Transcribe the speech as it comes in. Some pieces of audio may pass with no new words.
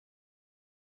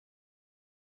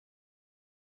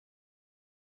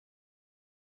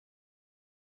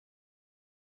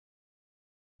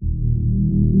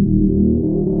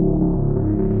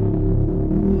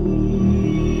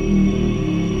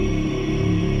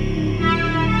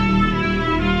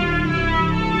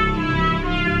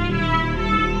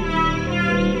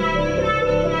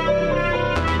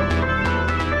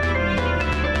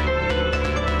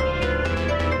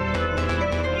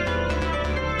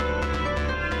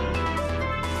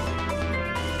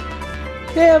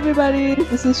Hey everybody,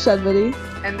 this is Shadvari.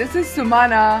 And this is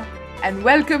Sumana, and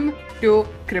welcome to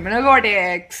Criminal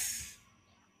Vortex.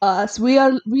 So we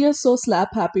are so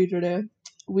slap happy today.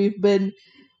 We've been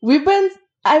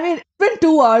it's been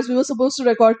 2 hours. We were supposed to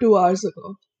record 2 hours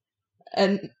ago.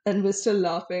 And we're still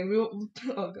laughing.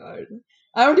 Oh god.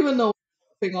 I don't even know what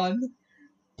we're laughing on.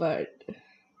 But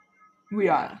We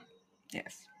yeah, are.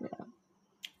 Yes.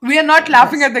 We are not yeah,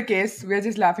 laughing that's at the case, we are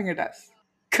just laughing at us.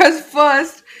 Because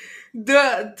first,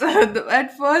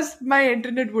 at first, my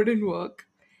internet wouldn't work.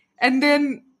 And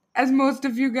then, as most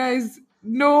of you guys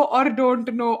know or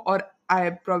don't know, or I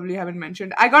probably haven't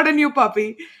mentioned, I got a new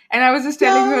puppy. And I was just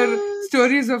telling her yes.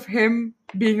 stories of him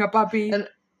being a puppy And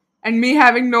and me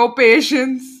having no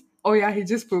patience. Oh, yeah, he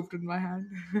just pooped in my hand.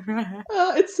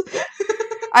 it's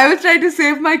I was trying to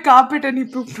save my carpet and he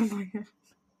pooped on my hand.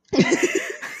 And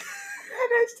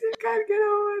I still can't get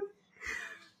over it.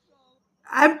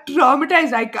 I'm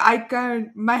traumatized. I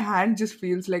can't. My hand just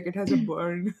feels like it has a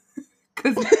burn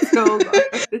because it's so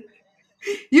good.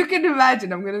 You can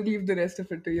imagine. I'm gonna leave the rest of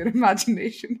it to your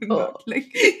imagination and oh. not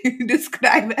like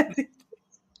describe everything.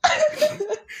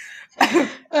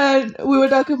 And we were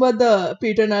talking about the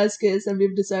Peter Niles case, and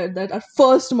we've decided that our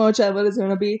first merch ever is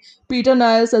gonna be Peter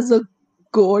Niles as a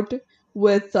goat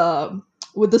with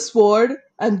the sword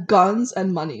and guns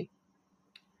and money.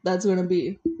 That's gonna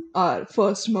be our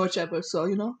first merch ever. So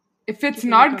If it's keep a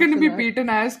not lookout gonna for be that. Peter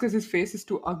Niles because his face is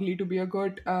too ugly to be a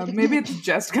goat, maybe it's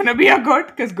just gonna be a goat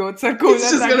because goats are cooler It's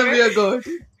just that gonna way. be a goat.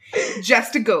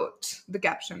 Just a goat. The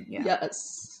caption, yeah.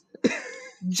 Yes.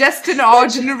 Just an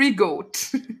That should, ordinary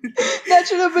goat. that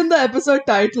should have been the episode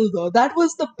title, though. That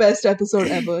was the best episode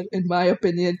ever, in my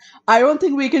opinion. I don't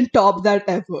think we can top that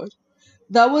ever.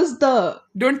 That was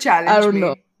Don't I challenge don't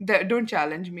know. me. Don't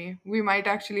challenge me. We might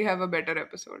actually have a better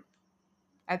episode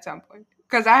at some point.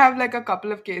 Because I have like a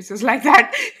couple of cases like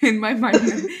that in my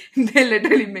mind, and they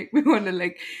literally make me want to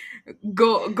like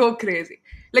go crazy.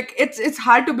 Like it's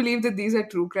hard to believe that these are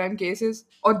true crime cases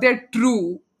or they're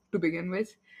true to begin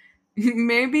with.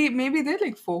 Maybe they're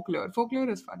like folklore. Folklore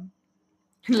is fun.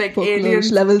 Like Folklorish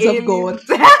aliens, levels of gore.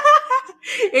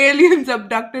 aliens, aliens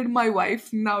abducted my wife.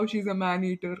 Now she's a man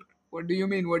eater. What do you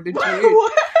mean? What did she eat?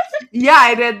 What? Yeah,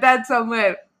 I read that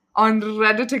somewhere on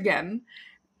Reddit again.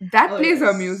 That Oh place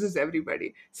amuses yes.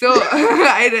 everybody. So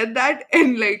I read that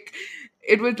and like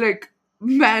it was like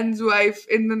man's wife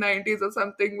in the 90s or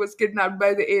something was kidnapped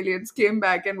by the aliens, came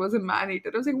back and was a man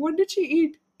eater. I was like, what did she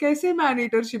eat? Kaise man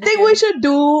eater she became? I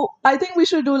think we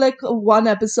should do like one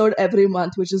episode every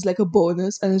month, which is like a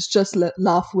bonus, and it's just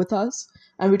laugh with us.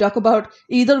 And we talk about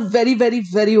either very, very,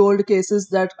 very old cases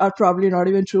that are probably not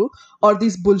even true, or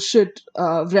these bullshit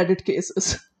Reddit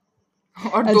cases,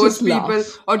 or and those just people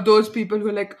laugh. or those people who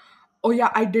are like, oh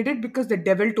yeah, I did it because the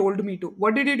devil told me to.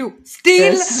 What did he do?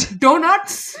 Steal Yes.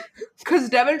 donuts because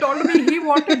devil told me he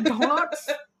wanted donuts.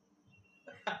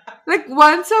 Like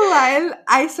once a while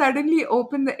I suddenly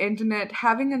open the internet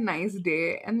having a nice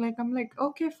day and like I'm like,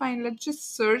 okay fine, let's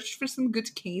just search for some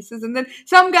good cases, and then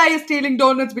some guy is stealing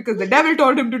donuts because the devil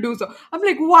told him to do so. I'm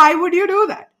like, why would you do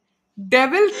that?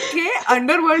 Devil के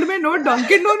underworld में no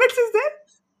Dunkin Donuts is there?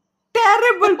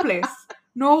 Terrible place.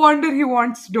 No wonder he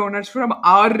wants donuts from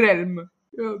our realm.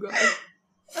 Oh god.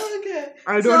 Okay.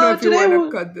 I don't know So if you today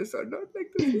want to cut this or not.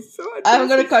 Like this is so I'm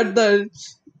gonna unnecessary.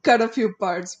 cut a few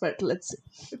parts, but let's see.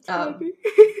 It's funny.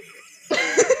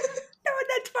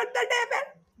 Donuts for the devil.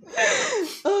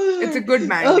 It's a good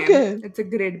band name. Okay. It's a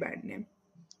great band name.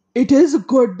 It is a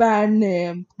good band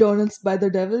name. Donuts by the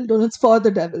Devil. Donuts for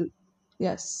the Devil.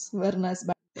 Yes, very nice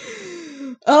band.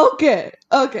 Okay,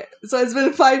 okay. So it's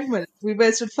been 5 minutes. We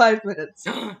wasted 5 minutes.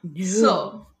 So,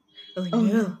 No. Oh oh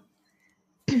no.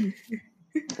 no.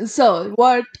 So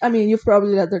what? I mean, you've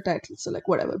probably read the title, so like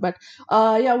whatever. But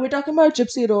yeah, we're talking about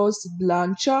Gypsy Rose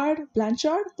Blanchard.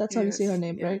 Blanchard. That's how you say her Yes.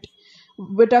 name, Yeah. right?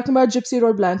 We're talking about Gypsy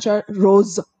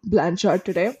Rose Blanchard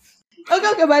today.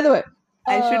 Okay, okay. By the way,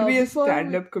 I should be a before we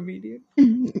stand-up comedian.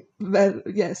 well,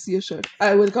 yes, you should.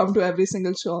 I will come to every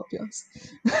single show of yours.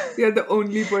 You're the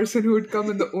only person who'd come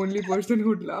and the only person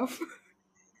who'd laugh.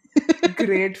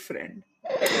 Great friend.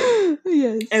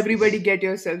 Yes. Everybody get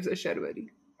yourselves a Sharwari.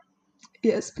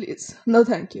 Yes, please. No,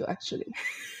 thank you, actually.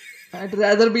 I'd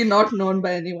rather be not known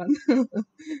by anyone.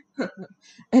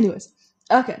 Anyways.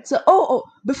 Okay, so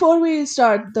before we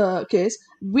start the case,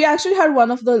 we actually had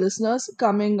one of the listeners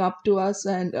coming up to us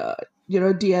and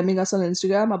DMing us on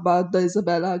Instagram about the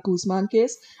Isabella Guzman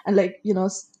case and like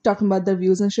talking about their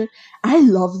views and shit. I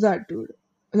love that, dude.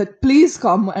 Like, please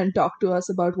come and talk to us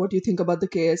about what you think about the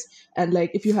case and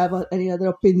like if you have any other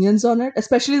opinions on it,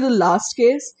 especially the last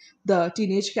case, the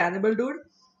teenage cannibal dude.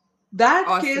 That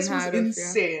Austin case was Harris, yeah.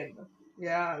 insane.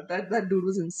 Yeah, that dude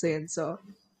was insane. So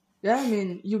yeah, I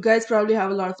mean, you guys probably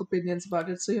have a lot of opinions about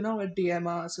it. So what, DM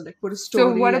us, so like put a So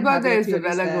what story and about have the your theories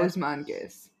Isabella there. Guzman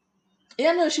case?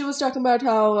 Yeah, no, she was talking about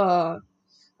how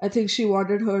I think she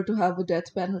wanted her to have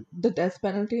the death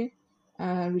penalty,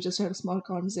 and we just had a small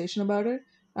conversation about it.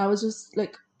 I was just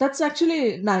like, that's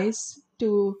actually nice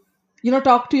to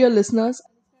talk to your listeners.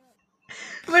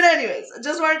 But anyways, I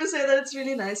just wanted to say that it's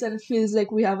really nice, and it feels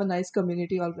like we have a nice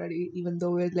community already, even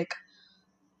though we're like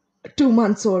 2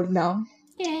 months old now.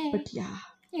 Yeah, But yeah,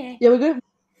 yeah. yeah,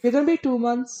 we're gonna be 2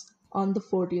 months on the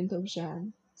 14th of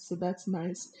Jan, so that's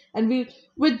nice. And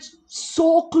we're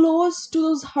so close to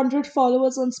those 100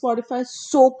 followers on Spotify,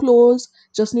 so close.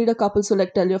 Just need a couple, so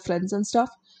like tell your friends and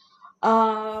stuff.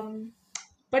 Um,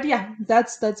 but yeah,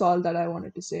 that's all that I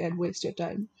wanted to say and waste your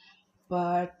time.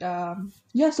 But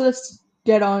yeah, so let's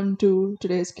get on to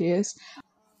today's case.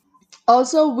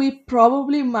 Also, we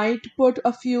probably might put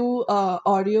a few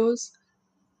audios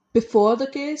before the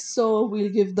case, so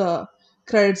we'll give the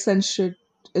credits and shit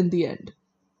in the end.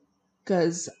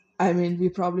 Because, I mean, we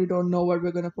probably don't know what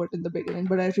we're going to put in the beginning,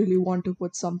 but I really want to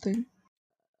put something.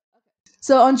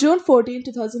 So on June 14,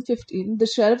 2015, the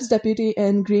sheriff's deputy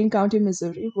in Greene County,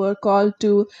 Missouri, were called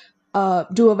to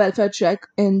do a welfare check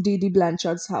in Dee Dee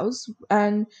Blanchard's house,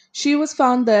 and she was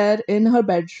found there in her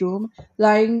bedroom,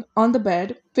 lying on the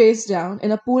bed, face down,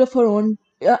 in a pool of her own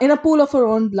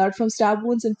blood from stab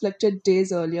wounds inflicted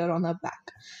days earlier on her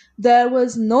back. There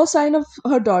was no sign of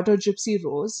her daughter, Gypsy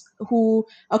Rose, who,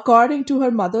 according to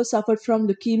her mother, suffered from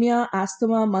leukemia,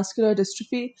 asthma, muscular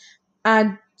dystrophy,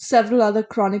 and several other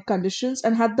chronic conditions,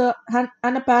 and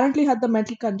and apparently had the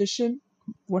mental condition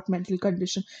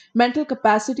mental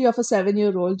capacity of a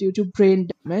 7-year old due to brain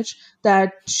damage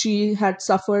that she had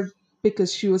suffered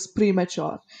because she was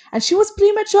premature, and she was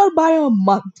premature by a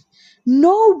month.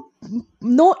 No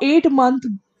no 8 month,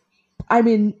 I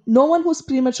mean, no one who's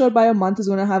premature by a month is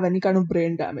going to have any kind of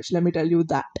brain damage, let me tell you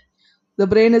that. The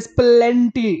brain is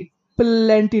plenty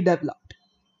developed.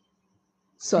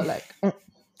 So like,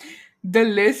 The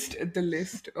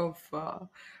list of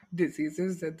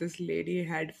diseases that this lady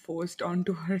had forced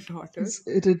onto her daughter, it's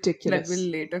that we'll ridiculous.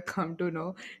 later come to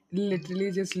know, literally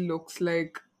just looks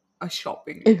like a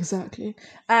shopping list. Exactly.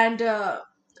 And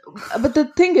but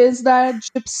the thing is that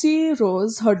Gypsy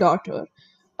Rose, her daughter,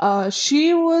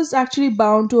 she was actually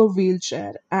bound to a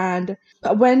wheelchair, and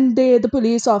when the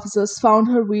police officers found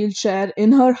her wheelchair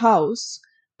in her house,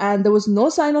 and there was no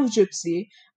sign of Gypsy,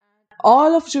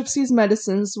 all of Gypsy's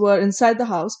medicines were inside the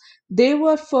house, they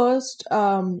were first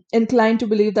inclined to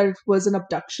believe that it was an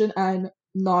abduction and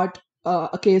not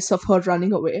a case of her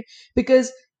running away.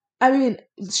 Because, I mean,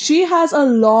 she has a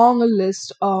long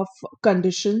list of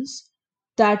conditions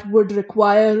that would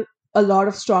require a lot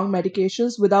of strong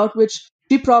medications, without which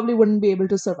she probably wouldn't be able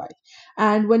to survive.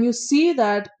 And when you see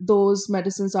that those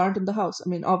medicines aren't in the house, I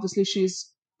mean, obviously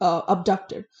she's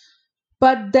abducted.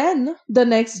 But then the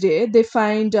next day, they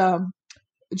find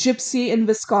Gypsy in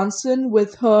Wisconsin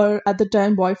with her at the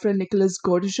time boyfriend Nicholas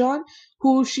Gordijon,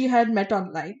 who she had met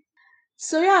online.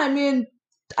 So yeah, I mean,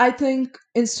 I think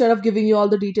instead of giving you all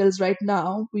the details right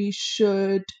now, we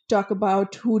should talk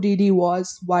about who Dee Dee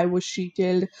was, why was she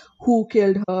killed, who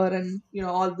killed her, and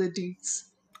all the deets.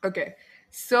 Okay,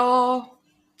 so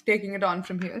taking it on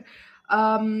from here,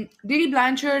 Didi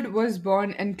Blanchard was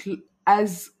born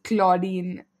as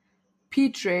Claudine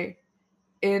Petre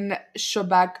in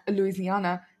Chaubec,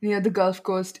 Louisiana, near the Gulf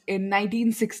Coast in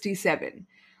 1967.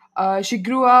 She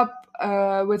grew up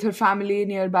with her family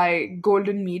nearby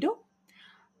Golden Meadow.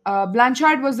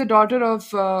 Blanchard was the daughter of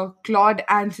Claude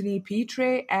Anthony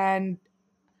Petre and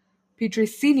Petre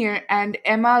Sr. and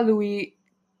Emma Louis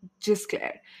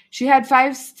Gisclair. She had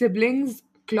five siblings: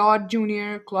 Claude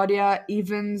Jr., Claudia,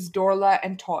 Evans, Dorla,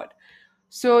 and Todd.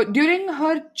 So during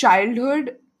her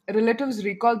childhood, relatives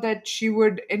recall that she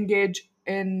would engage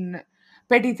in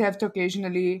petty theft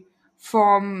occasionally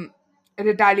from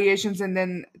retaliations, and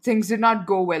then things did not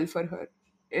go well for her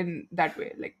in that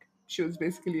way. Like, she was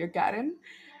basically a Karen.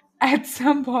 At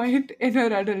some point in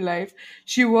her adult life,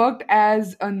 she worked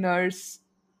as a nurse,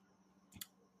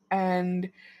 and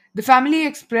the family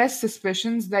expressed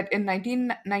suspicions that in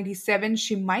 1997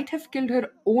 she might have killed her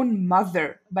own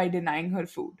mother by denying her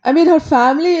food. I mean, her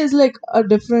family is like a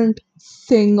different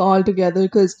thing altogether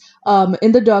because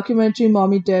in the documentary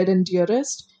Mommy Dead and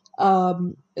Dearest,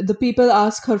 the people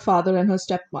ask her father and her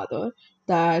stepmother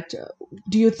that,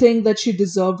 do you think that she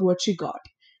deserved what she got?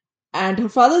 And her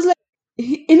father's like,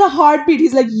 in a heartbeat,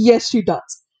 he's like, yes, she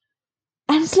does.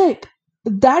 And it's like,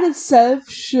 that itself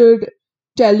should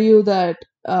tell you that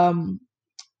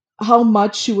how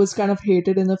much she was kind of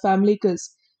hated in the family,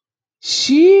 because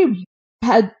she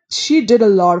she did a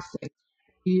lot of things.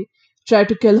 She tried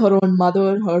to kill her own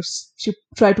mother. She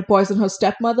tried to poison her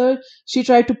stepmother. She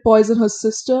tried to poison her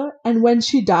sister. And when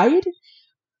she died,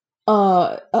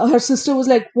 her sister was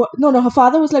like, what? No, no, her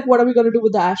father was like, what are we going to do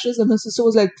with the ashes? And her sister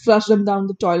was like, flush them down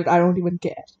the toilet. I don't even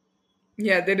care.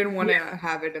 Yeah, they didn't want to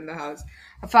have it in the house.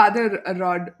 Father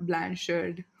Rod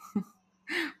Blanchard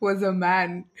was a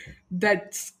man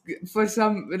that, for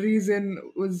some reason,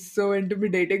 was so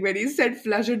intimidating. When he said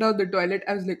flush it down the toilet,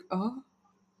 I was like, oh.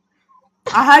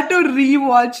 I had to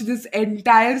rewatch this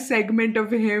entire segment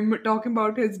of him talking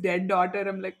about his dead daughter.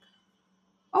 I'm like,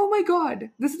 oh my god,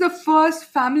 this is the first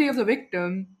family of the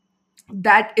victim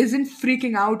that isn't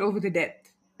freaking out over the death.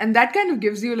 And that kind of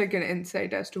gives you like an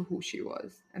insight as to who she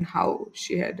was and how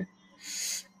she had.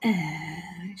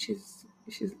 I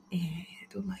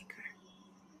don't like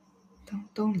her.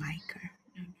 Don't like her.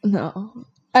 No.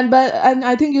 And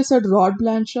I think you said Rod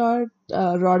Blanchard.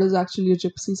 Rod is actually a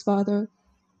gypsy's father.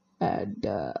 And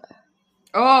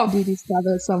Oh, Dee Dee's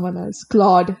father is someone else.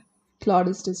 Claude. Claude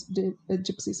is just a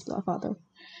gypsy's father.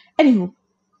 Anywho,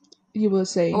 you were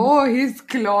saying, oh, he's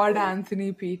Claude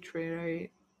Anthony Petrie,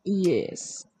 right?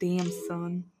 yes. Damn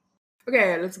son.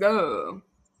 Okay, let's go.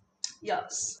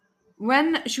 Yes.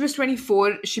 When she was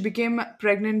 24, she became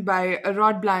pregnant by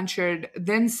Rod Blanchard,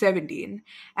 then 17,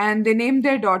 and they named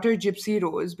their daughter Gypsy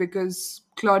Rose because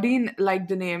Claudine liked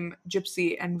the name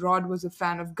Gypsy and Rod was a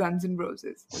fan of Guns N'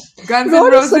 Roses. Guns N'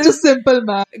 Rod is such a Roses. simple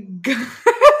man.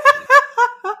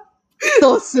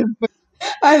 So simple.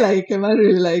 I like him. I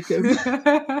really like him.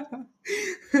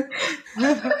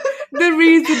 The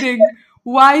reasoning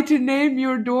why to name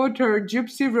your daughter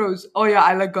Gypsy Rose. Oh yeah,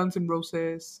 I like Guns N'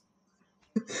 Roses.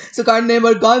 So can't name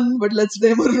her gun, but let's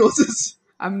name her roses.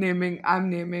 I'm naming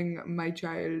my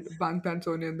child Bangtan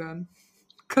Sonyadan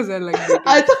because I like I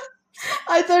BTS. thought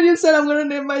I thought you said I'm gonna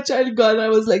name my child Gun. I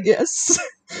was like, yes.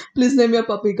 Please name your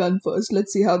puppy Gun first.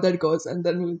 Let's see how that goes, and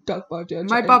then we'll talk about your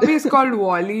My child. puppy is called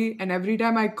Wally, and every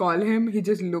time I call him, he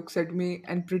just looks at me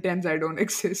and pretends I don't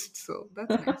exist. So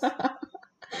that's nice.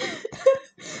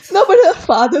 No, but her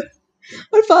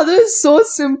father is so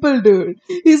simple, dude.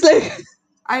 He's like, no,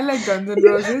 I like Guns N'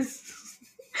 Roses.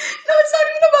 it's not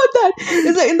even about that.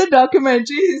 It's like in the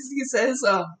documentary, he says,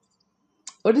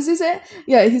 what does he say?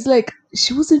 Yeah, he's like,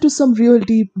 she was into some real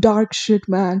deep, dark shit,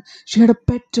 man. She had a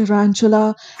pet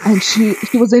tarantula, and she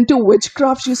was into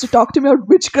witchcraft. She used to talk to me about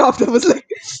witchcraft. I was like,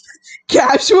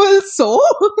 casual, so?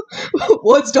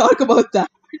 What's dark about that?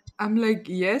 I'm like,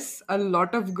 yes, a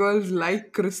lot of girls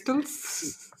like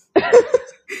crystals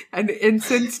and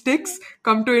incense sticks.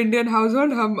 Come to Indian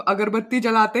household, हम अगरबत्ती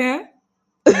जलाते हैं.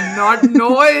 Not no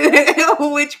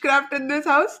witchcraft in this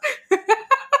house.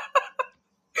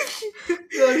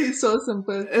 God, he's so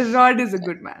simple. Rod is a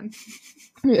good man.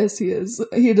 Yes, he is.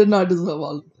 He did not deserve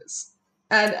all of this.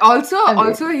 And anyway,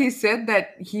 Also, he said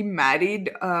that he married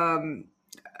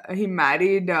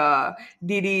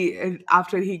Didi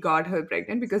after he got her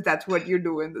pregnant because that's what you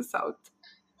do in the South.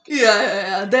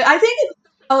 yeah. I think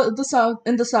in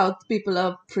the South, people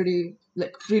are pretty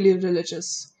like really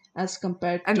religious as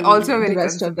compared And to also the very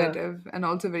rest of the. conservative. And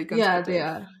also very Yeah, they conservative.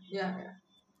 are. Yeah.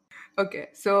 Okay,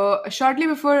 so shortly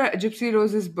before Gypsy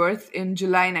Rose's birth in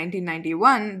July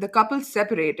 1991, the couple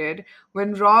separated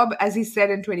when Rob, as he said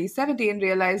in 2017,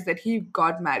 realized that he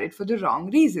got married for the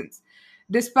wrong reasons.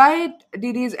 Despite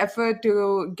Didi's effort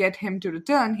to get him to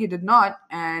return, he did not,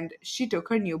 and she took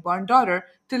her newborn daughter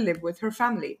to live with her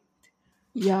family.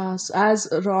 Yes, as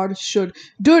Rod should.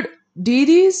 Dude, Dee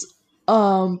Dee's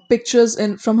pictures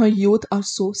in from her youth are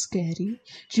so scary.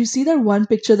 Do you see that one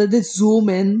picture that they zoom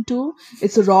into?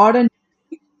 It's Rod, and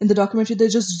in the documentary they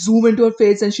just zoom into her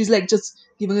face and she's like just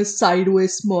giving a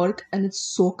sideways smirk, and it's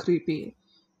so creepy.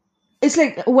 It's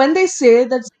like when they say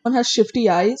that someone has shifty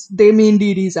eyes, they mean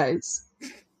Dee Dee's eyes.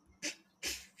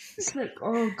 It's like,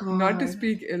 oh Not to god.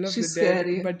 speak ill of the She's dead,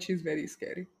 scary. but she's very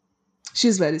scary.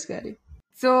 She's very scary.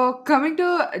 So, coming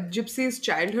to Gypsy's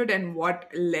childhood and what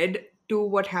led to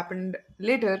what happened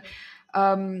later,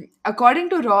 according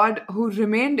to Rod, who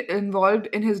remained involved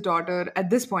in his daughter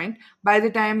at this point, by the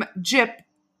time Gyp,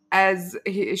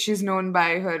 she's known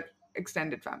by her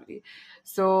extended family.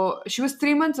 So, she was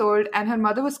 3 months old, and her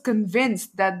mother was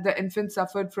convinced that the infant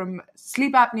suffered from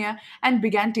sleep apnea and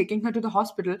began taking her to the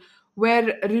hospital,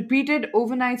 where repeated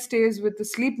overnight stays with the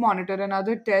sleep monitor and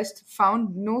other tests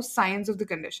found no signs of the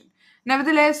condition.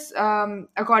 Nevertheless,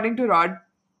 according to Rod,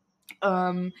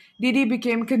 Didi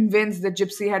became convinced that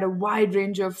Gypsy had a wide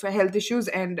range of health issues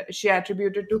and she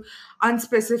attributed to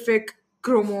unspecific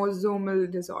chromosomal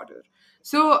disorder.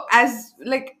 So, as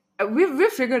like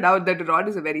we've figured out that Rod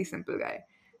is a very simple guy,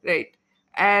 right?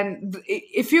 And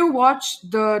if you watch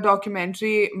the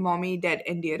documentary Mommy Dead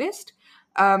and Dearest,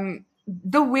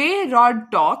 the way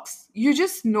Rod talks, you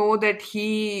just know that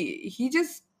he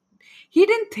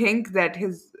didn't think that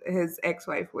his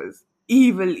ex-wife was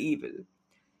evil.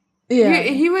 Yeah.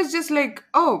 He was just like,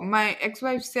 oh, my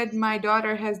ex-wife said my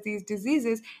daughter has these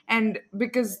diseases, and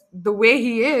because the way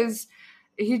he is,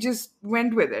 he just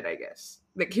went with it, I guess.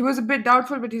 Like, he was a bit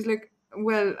doubtful, but he's like,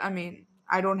 well, I mean,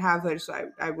 I don't have her, so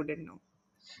I wouldn't know.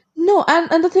 No,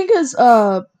 and the thing is,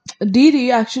 Dee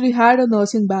Dee actually had a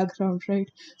nursing background, right?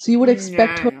 So you would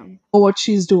expect Yeah, her to yeah, know what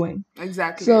she's doing.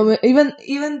 exactly. So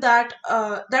even that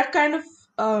that kind of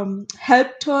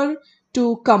helped her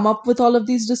to come up with all of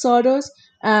these disorders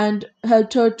and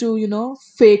helped her to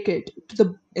fake it to the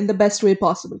in the best way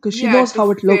possible because she Yeah, knows to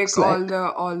how it looks fake like.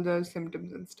 all the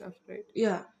symptoms and stuff, right?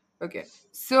 Yeah. Okay.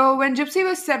 So when Gypsy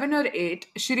was 7 or 8,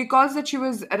 she recalls that she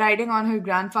was riding on her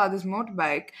grandfather's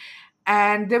motorbike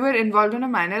and they were involved in a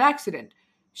minor accident.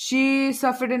 She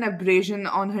suffered an abrasion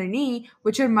on her knee,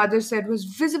 which her mother said was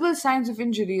visible signs of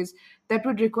injuries that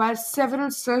would require several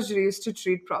surgeries to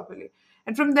treat properly.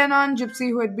 And from then on, Gypsy,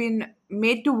 who had been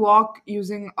made to walk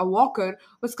using a walker,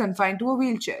 was confined to a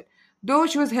wheelchair, though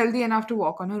she was healthy enough to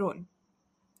walk on her own.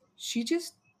 She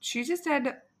just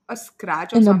had a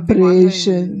scratch or An something on her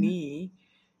abrasion. knee,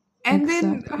 and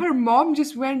then Exactly. her mom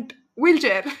just went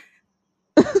wheelchair.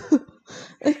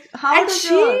 Like, how And does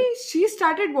a she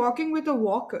started walking with a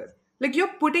walker. Like,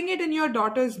 you're putting it in your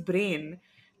daughter's brain,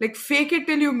 like, fake it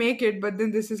till you make it, but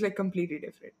then this is like completely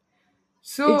different.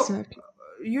 So exactly.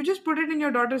 you just put it in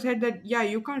your daughter's head that, yeah,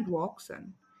 you can't walk,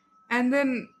 son. And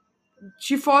then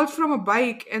she falls from a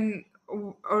bike, and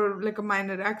or like a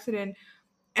minor accident,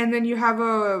 and then you have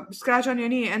a scratch on your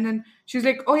knee, and then she's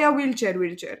like, oh yeah,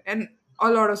 wheelchair, and a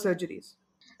lot of surgeries.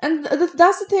 And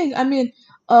that's the thing. I mean,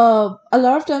 a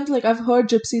lot of times, like I've heard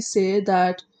Gypsy say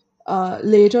that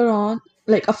later on,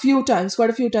 like a few times, quite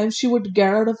a few times, she would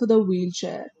get out of the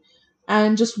wheelchair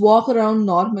and just walk around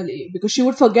normally because she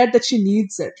would forget that she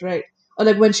needs it, right? Or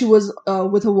like when she was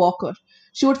with a walker,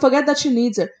 she would forget that she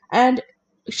needs it, and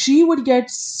she would get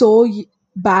so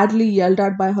badly yelled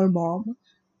at by her mom,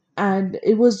 and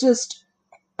it was just,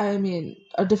 I mean,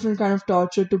 a different kind of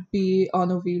torture to be on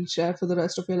a wheelchair for the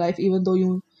rest of your life, even though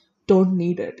you don't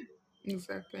need it.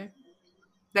 Exactly.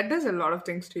 That does a lot of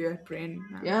things to your brain,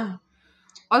 man. Yeah,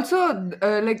 Also,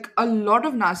 like a lot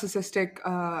of narcissistic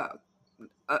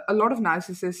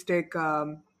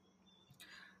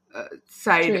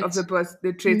side of traits.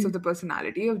 the traits of Mm. the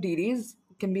personality of Dee Dee's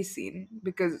can be seen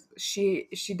because she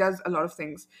does a lot of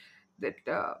things that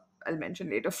I'll mention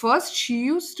later. First, she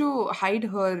used to hide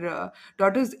her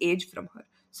daughter's age from her.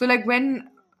 So, like, when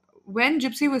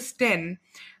Gypsy was 10,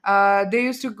 they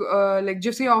used to like,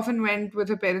 Gypsy often went with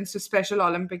her parents to Special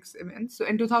Olympics events. So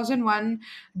in 2001,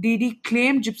 Dee Dee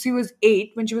claimed Gypsy was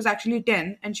 8 when she was actually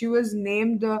 10, and she was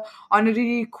named the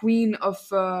honorary queen of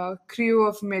Crew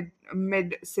of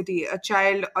Mid City, a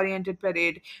child-oriented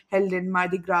parade held in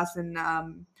Mardi Gras in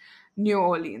New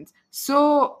Orleans.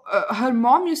 So her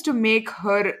mom used to make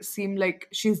her seem like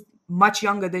she's much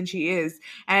younger than she is,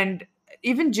 and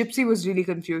even Gypsy was really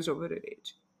confused over her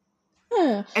age,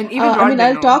 Yeah. and even I Rod mean,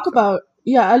 didn't know. So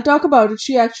I'll talk about it.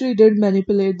 She actually did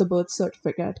manipulate the birth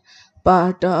certificate,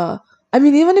 but I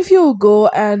mean, even if you go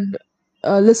and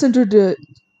listen to the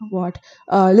what,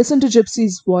 listen to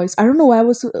Gypsy's voice. I don't know why I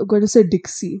was going to say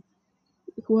Dixie.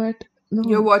 What?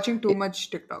 you're No. watching too much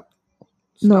TikTok.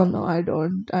 No, Stop. no, I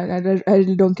don't. I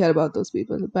really don't care about those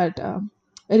people. But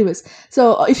anyways,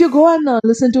 so if you go and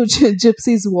listen to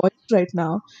Gypsy's voice right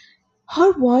now,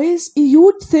 her voice, you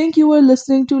would think you were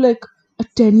listening to like a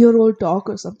 10-year-old talk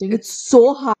or something. It's It's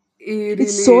so high. It's eerily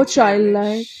so childlike.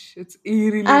 childish. It's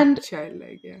eerily And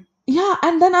childlike. Yeah. yeah,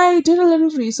 and then I did a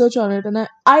little research on it, and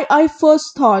I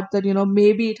first thought that,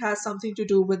 maybe it has something to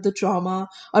do with the trauma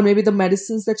or maybe the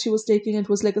medicines that she was taking. It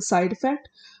was like a side effect.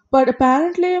 But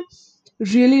apparently,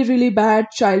 really, really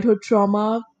bad childhood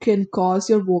trauma can cause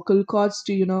your vocal cords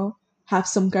to, have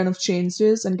some kind of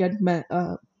changes and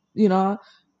you know,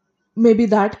 maybe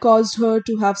that caused her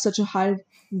to have such a high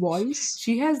voice.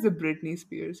 She has the Britney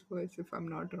Spears voice, if I'm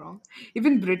not wrong.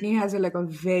 Even Britney has a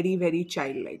very, very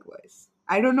childlike voice.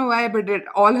 I don't know why, but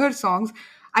all her songs,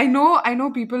 I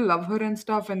know people love her and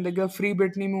stuff, and like the Free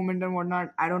Britney movement and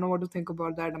whatnot. I don't know what to think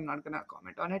about that. I'm not gonna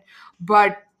comment on it.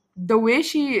 But the way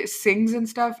she sings and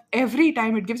stuff, every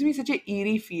time it gives me such a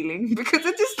eerie feeling because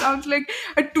it just sounds like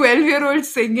a 12-year-old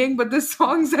singing, but the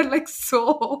songs are like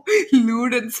so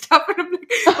lewd and stuff. And I'm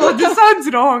like, oh, this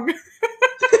sounds wrong.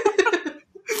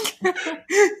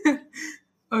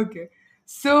 Okay.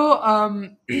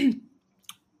 So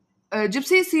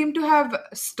Gypsy seemed to have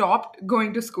stopped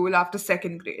going to school after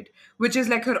second grade, which is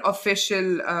like her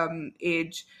official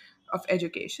age of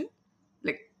education.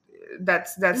 Like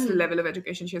that's the Mm. level of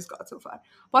education she has got so far.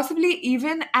 Possibly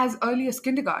even as early as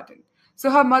kindergarten. So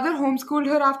her mother homeschooled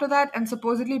her after that, and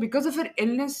supposedly because of her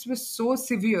illness was so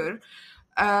severe,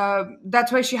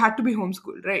 that's why she had to be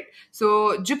homeschooled, right?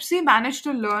 So Gypsy managed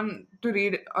to learn to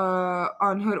read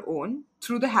on her own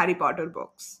through the Harry Potter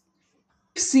books.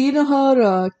 Seen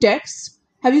her texts?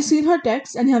 Have you seen her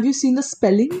texts and have you seen the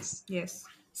spellings? Yes,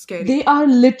 scary. They are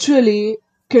literally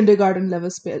kindergarten level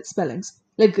spellings.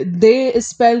 Like they is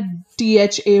spelled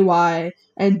Thay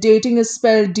and dating is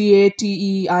spelled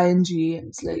Dateing.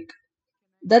 It's like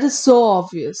that is so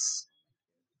obvious.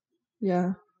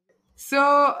 Yeah.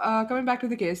 So, coming back to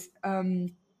the case,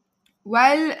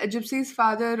 while Gypsy's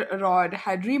father Rod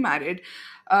had remarried,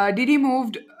 Didi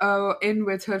moved in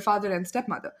with her father and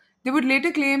stepmother. They would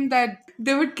claim that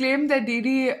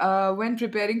Didi, when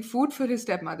preparing food for his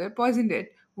stepmother, poisoned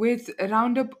it with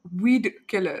Roundup weed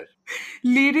killer,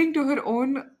 leading to her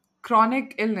own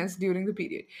chronic illness during the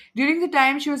period. During the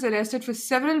time, she was arrested for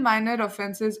several minor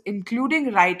offenses,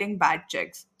 including writing bad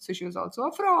checks. So she was also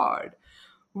a fraud.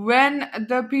 When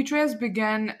the Petries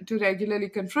began to regularly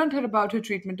confront her about her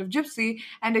treatment of Gypsy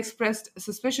and expressed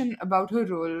suspicion about her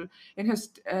role in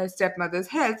her stepmother's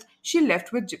health, she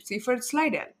left with Gypsy for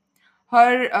Slidell.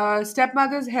 Her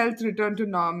stepmother's health returned to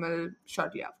normal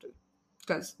shortly after,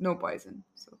 because no poison.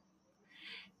 So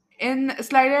in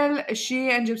Slidell, she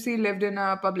and Gypsy lived in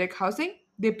a public housing.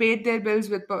 They paid their bills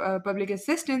with public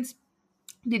assistance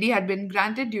Didi had been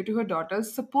granted due to her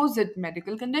daughter's supposed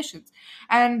medical conditions,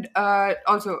 and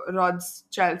also Rod's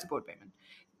child support payment.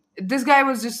 This guy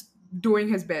was just doing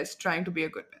his best, trying to be a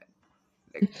good parent.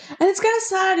 Like, And it's kind of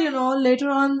sad, later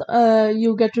on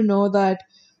you get to know that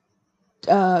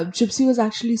Gypsy was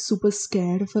actually super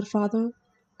scared of her father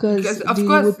because because of Didi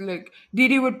would. course, like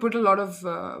Didi would put a lot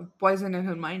of poison in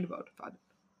her mind about her father.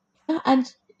 Yeah,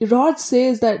 and Rod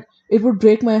says that it would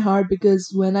break my heart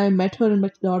because when I met her in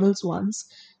McDonald's once,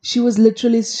 she was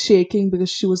literally shaking because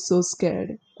she was so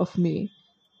scared of me.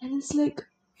 And it's like,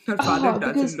 Her father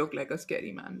doesn't because look like a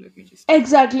scary man. Let me just tell you.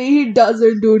 exactly, he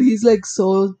doesn't, dude. He's like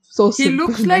so He simple,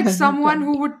 looks like man. You someone can't.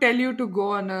 who would tell you to go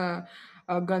on a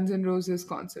Guns N' Roses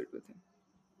concert with him.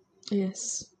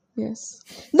 Yes, yes.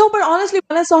 No, but honestly,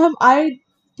 when I saw him, I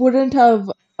wouldn't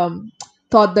have um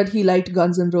thought that he liked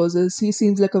Guns N' Roses. He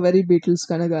seems like a very Beatles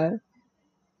kind of guy.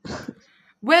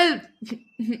 Well,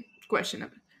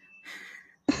 questionable.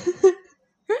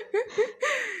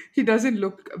 He doesn't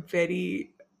look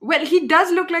very well. He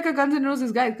does look like a Guns N'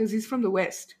 Roses guy because he's from the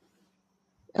West.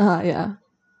 Yeah,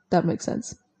 that makes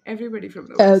sense. Everybody from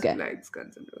the West Okay, likes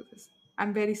Guns N' Roses.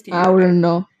 I'm very I wouldn't stereotyped.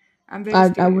 know. I'm very I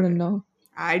wouldn't stereotyped. know.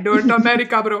 I don't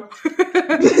America, bro.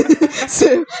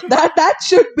 So that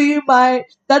should be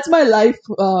that's my life.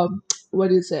 What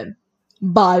do you say?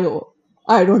 Bio.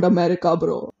 I don't America,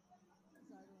 bro.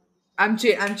 I'm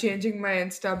changing my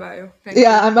Insta bio. Thank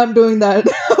Yeah, you. I'm doing that.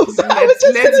 I was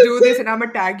just Let's gonna do this, say. and I'm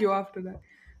gonna tag you after that.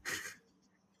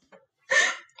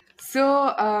 So,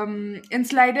 in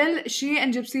Slidell, she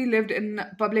and Gypsy lived in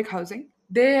public housing.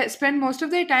 They spent most of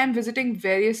their time visiting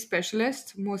various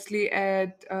specialists, mostly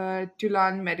at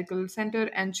Tulane Medical Center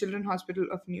and Children's Hospital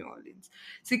of New Orleans,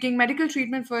 seeking medical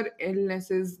treatment for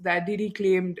illnesses that Didi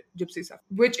claimed Gypsy suffered,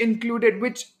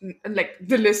 like,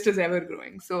 the list is ever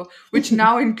growing. So, which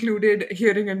now included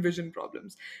hearing and vision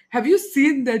problems. Have you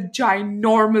seen the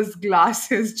ginormous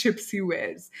glasses Gypsy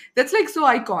wears? That's like so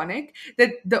iconic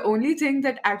that the only thing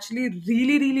that actually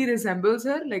really resembles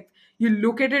her, like you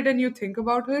look at it and you think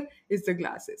about her, is the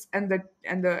glasses and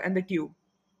the tube.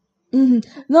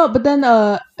 No, but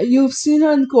then you've seen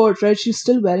her in court, right? She's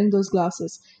still wearing those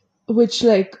glasses. Which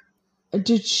like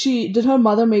did her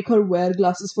mother make her wear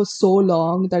glasses for so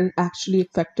long that it actually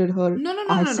affected her No.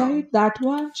 eyesight that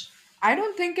much? I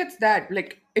don't think it's that.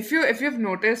 Like if you've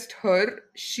noticed her,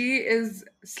 she is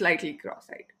slightly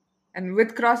cross-eyed. And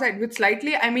with cross-eyed, with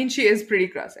slightly, I mean she is pretty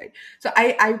cross-eyed. So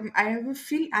I have a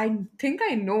feel I think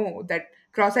I know that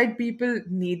cross-eyed people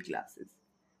need glasses.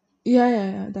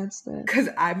 Yeah, that's there. Because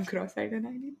I'm cross-eyed and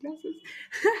I need glasses.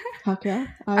 Okay,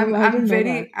 I'm I I'm didn't know that.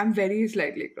 very I'm very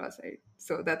slightly cross-eyed,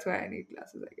 so that's why I need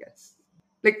glasses, I guess.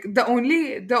 Like the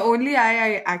only eye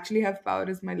I actually have power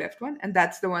is my left one, and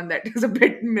that's the one that is a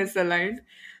bit misaligned,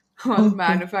 all Okay.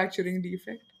 manufacturing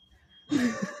defect.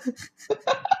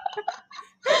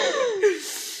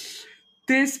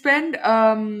 They spend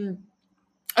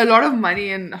a lot of money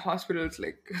in hospitals.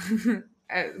 Like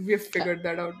we have figured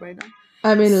that out by now.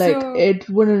 I mean, like, So it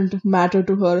wouldn't matter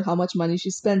to her how much money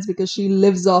she spends because she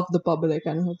lives off the public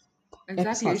and her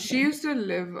Exactly. She ex-husband. used to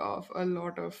live off a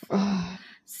lot of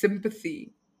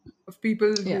sympathy of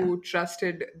people Yeah. who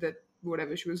trusted that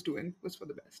whatever she was doing was for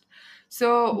the best.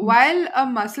 So, Mhm. while a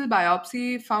muscle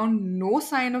biopsy found no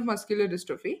sign of muscular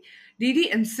dystrophy, Didi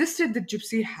insisted that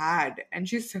Gypsy had, and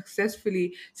she's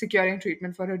successfully securing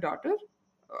treatment for her daughter,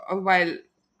 while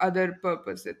other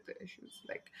purposes the issues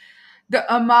like the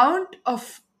amount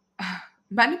of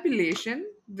manipulation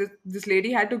this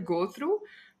lady had to go through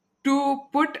to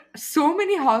put so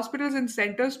many hospitals and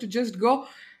centers to just go,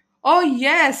 oh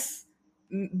yes,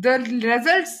 the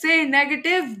results say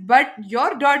negative, but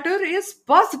your daughter is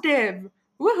positive.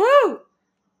 Woohoo!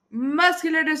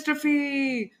 Muscular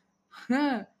dystrophy.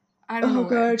 Huh. I don't Oh know why.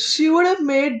 god, she would have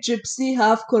made Gypsy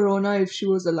have corona if she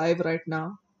was alive right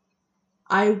now.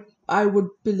 I would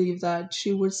believe that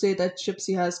she would say that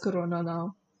Gypsy has corona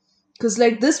now. Because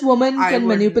like this woman I can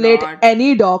would manipulate not.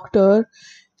 any doctor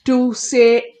to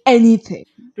say anything.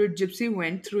 Dude, Gypsy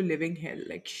went through living hell.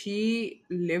 Like she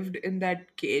lived in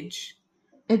that cage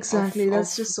of Exactly.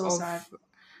 That's of just so sad.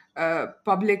 of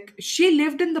public. She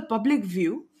lived in the public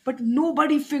view, but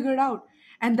nobody figured out.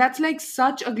 And that's like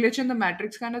such a glitch in the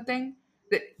matrix kind of thing.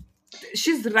 That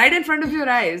she's right in front of your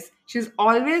eyes. She's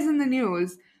always in the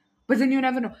news, but then you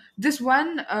never know. This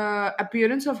one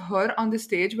appearance of her on the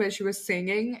stage where she was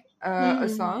singing a Hmm.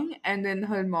 song, and then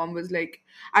her mom was like,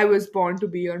 "I was born to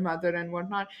be your mother" and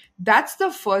whatnot. That's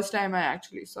the first time I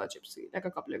actually saw Gypsy, like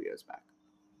a couple of years back.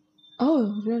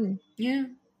 Oh, really? Yeah,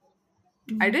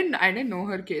 Mhm. I didn't know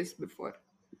her case before.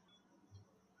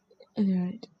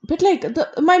 Right. But like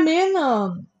my main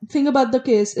thing about the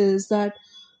case is that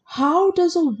how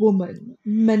does a woman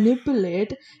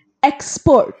manipulate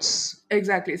experts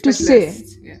Exactly, to say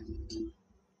specialists. Yeah,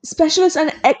 specialists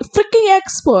and freaking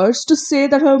experts to say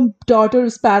that her daughter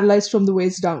is paralyzed from the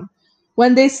waist down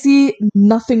when they see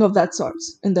nothing of that sort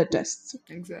in their tests?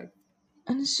 exactly.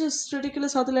 And it's just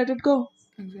ridiculous how they let it go.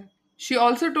 Exactly. She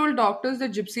also told doctors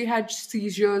that Gypsy had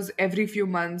seizures every few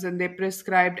months and they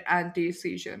prescribed anti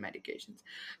seizure medications.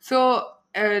 So,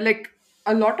 like,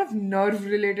 a lot of nerve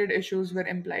related issues were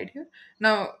implied here.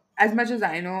 Now, as much as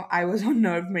I know, I was on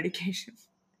nerve medication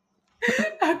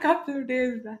a couple of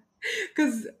days back.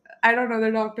 Because I don't know,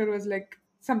 the doctor was like,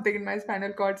 something in my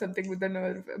spinal cord, something with the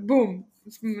nerve. Boom,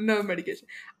 nerve medication.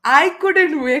 I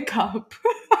couldn't wake up.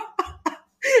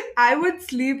 I would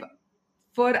sleep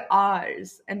for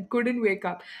hours and couldn't wake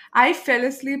up. I fell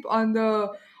asleep on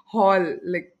the hall,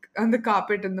 like on the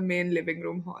carpet in the main living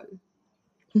room hall.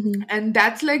 Hmm. And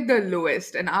that's like the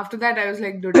lowest. And after that, I was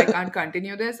like, dude, I can't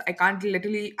continue this. I can't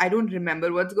literally, I don't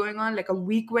remember what's going on. Like a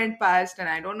week went past and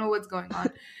I don't know what's going on.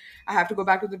 I have to go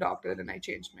back to the doctor and I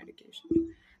changed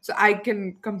medication. So I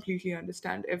can completely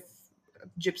understand if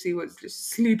Gypsy was just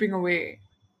sleeping away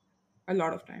a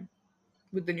lot of time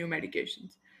with the new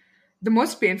medications. The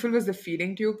most painful was the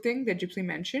feeding tube thing that Gypsy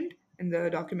mentioned in the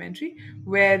documentary,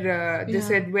 where they Yeah.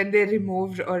 said when they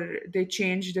removed or they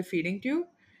changed the feeding tube,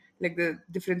 like the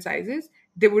different sizes,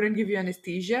 they wouldn't give you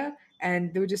anesthesia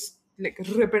and they would just like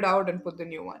rip it out and put the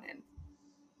new one in.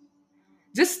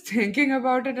 Just thinking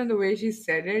about it and the way she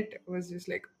said it was just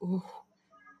like, oh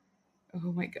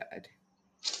my god.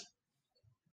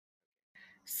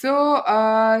 So,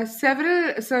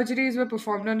 several surgeries were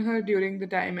performed on her during the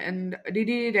time, and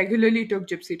Didi regularly took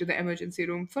Gypsy to the emergency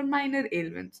room for minor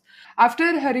ailments.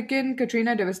 After Hurricane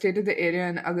Katrina devastated the area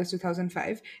in August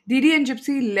 2005, Didi and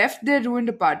Gypsy left their ruined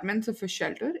apartments of a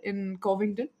shelter in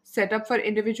Covington, set up for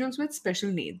individuals with special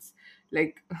needs.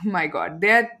 Like, my god,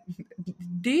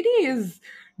 Didi is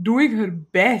doing her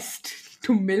best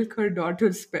to milk her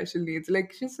daughter's special needs.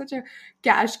 Like, she's such a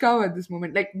cash cow at this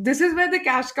moment. Like, this is where the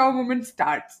cash cow moment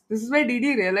starts. This is where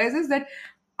Didi realizes that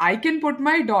I can put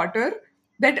my daughter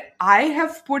that I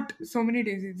have put so many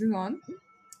diseases on,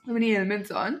 so many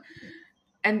ailments on,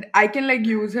 and I can like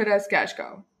use her as cash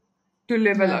cow to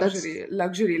live a Yeah,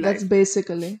 luxury that's life.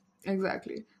 basically.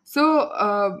 Exactly. So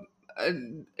uh,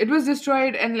 it was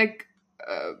destroyed, and like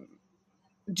uh,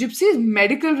 Gypsy's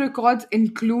medical records,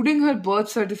 including her birth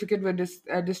certificate, were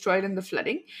destroyed in the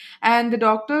flooding. And the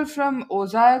doctor from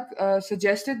Ozark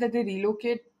suggested that they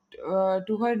relocate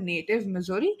to her native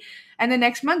Missouri. And the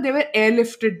next month, they were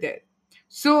airlifted there.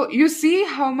 So you see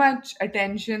how much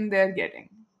attention they're getting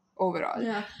overall.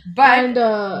 Yeah. But And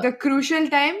the crucial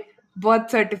time, birth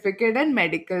certificate and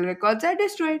medical records are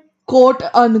destroyed. quote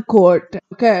unquote,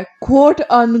 okay, quote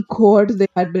unquote, they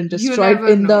had been You destroyed never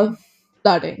in know. the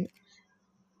flooding.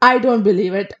 I don't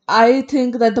believe it. I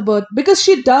think that the birth, because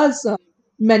she does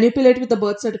manipulate with the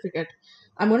birth certificate.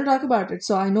 I'm going to talk about it,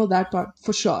 so I know that part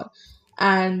for sure.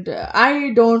 And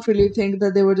I don't really think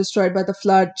that they were destroyed by the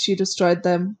flood. She destroyed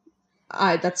them.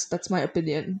 I That's my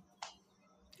opinion.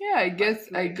 Yeah, I guess.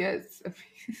 I Like, guess.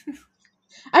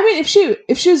 I mean,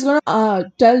 if she's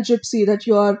gonna tell Gypsy that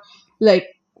you're like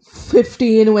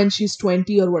 15 when she's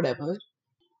 20 or whatever,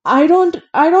 I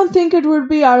don't think it would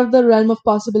be out of the realm of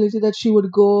possibility that she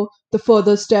would go the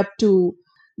further step to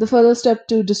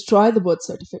destroy the birth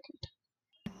certificate.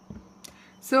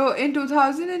 So in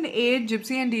 2008,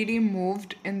 Gypsy and Dee Dee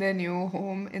moved in their new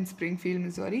home in Springfield,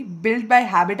 Missouri, built by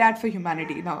Habitat for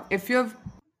Humanity. Now, if you've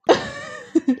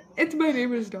it's my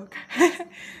neighbor's dog.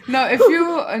 Now, if you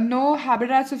know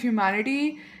Habitats of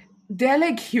Humanity, they're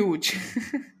like huge.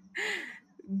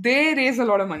 They raise a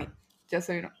lot of money, just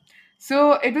so you know.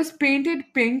 So it was painted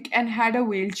pink and had a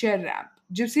wheelchair ramp.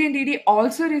 Gypsy and Didi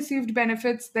also received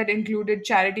benefits that included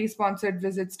charity sponsored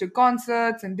visits to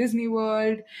concerts and Disney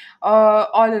World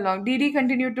all along. Didi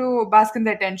continued to bask in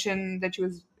the attention that she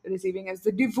was receiving as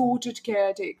the devoted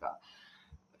caretaker.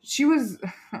 She was,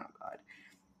 oh God,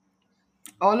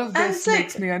 all of And it's this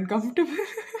makes like me uncomfortable.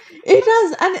 it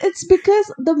does, and it's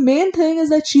because the main thing is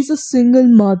that she's a single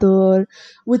mother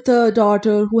with a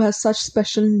daughter who has such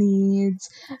special needs.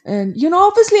 And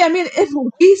obviously, I mean, if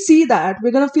we see that, we're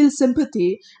gonna feel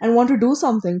sympathy and want to do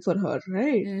something for her,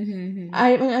 right? Mhm.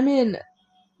 I mean,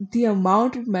 the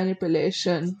amount of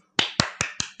manipulation.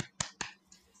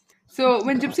 So,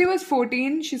 when God. Gypsy was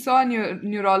 14, she saw a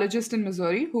neurologist in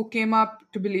Missouri who came up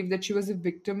to believe that she was a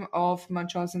victim of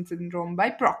Munchausen syndrome by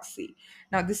proxy.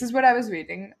 Now, this is what I was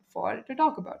waiting for to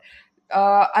talk about.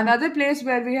 Another place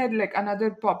where we had, like,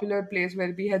 another popular place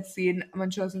where we had seen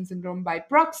Munchausen syndrome by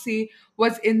proxy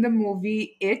was in the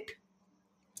movie It,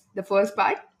 the first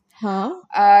part. Huh?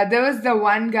 There was the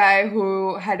one guy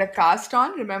who had a cast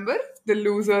on, remember? The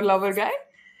loser lover guy.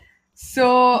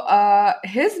 So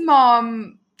his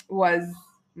mom was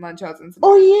Munchausen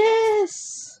Oh syndrome.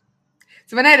 yes.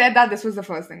 So when I read that, this was the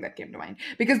first thing that came to mind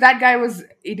because that guy was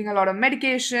eating a lot of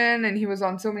medication and he was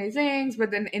on so many things.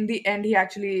 But then in the end, he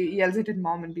actually yells at his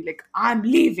mom and be like, "I'm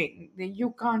leaving.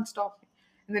 You can't stop me."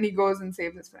 And then he goes and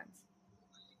saves his friends.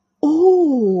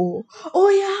 Oh. Oh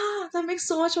yeah. That makes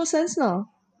so much more sense now.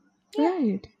 Yeah.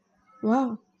 Right.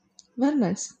 Wow. Very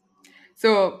nice.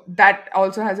 So that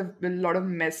also has a lot of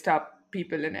messed up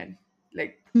people in it,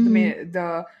 like Hmm.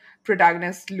 the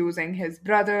protagonist losing his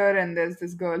brother, and there's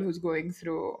this girl who's going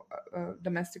through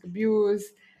domestic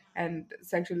abuse and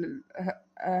sexual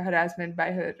harassment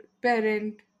by her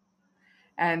parent,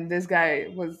 and this guy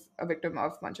was a victim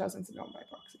of Munchausen syndrome by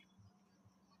proxy,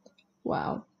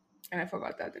 Wow. and I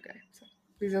forgot the other guy. So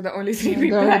these are the only three Yeah,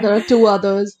 people there I. are two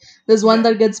others. There's one The,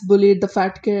 that gets bullied, the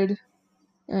fat kid,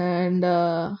 and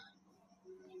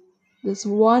there's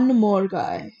one more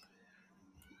guy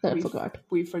that I we forgot.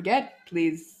 we forget.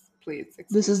 Please This is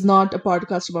excuse me. not a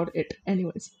podcast about it.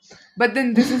 Anyways. But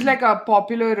then this is like a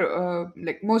popular,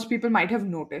 like most people might have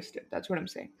noticed it. That's what I'm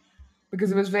saying.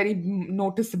 Because it was very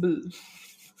noticeable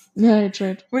Right,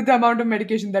 right. with the amount of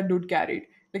medication that dude carried.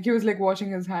 Like he was like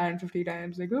washing his hand 50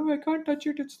 times, like, oh, I can't touch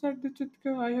it. It's not,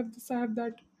 I have this, I have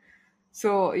that.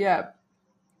 So, yeah,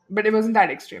 but it wasn't that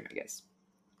extreme, I guess.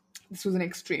 This was an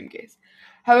extreme case.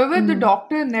 However, the Mm.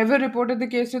 doctor never reported the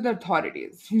case to the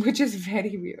authorities, which is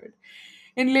very weird.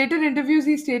 In later interviews,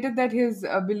 he stated that his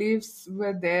beliefs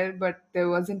were there, but there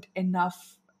wasn't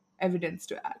enough evidence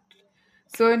to act.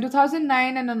 So, in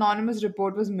 2009, an anonymous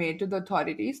report was made to the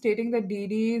authorities stating that Dee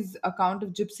Dee's account of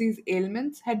Gypsy's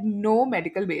ailments had no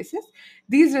medical basis.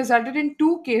 These resulted in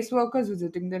two caseworkers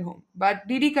visiting their home, but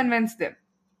Dee Dee convinced them,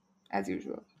 as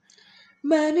usual.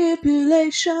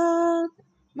 Manipulation.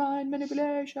 Mind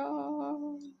manipulation.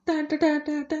 Dun, dun, dun,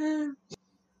 dun, dun.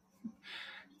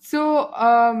 So,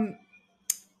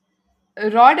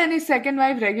 Rod and his second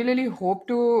wife regularly hoped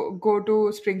to go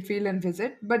to Springfield and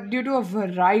visit, but due to a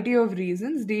variety of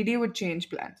reasons, Dee Dee would change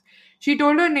plans. She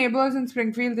told her neighbors in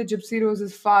Springfield that Gypsy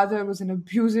Rose's father was an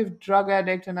abusive drug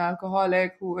addict and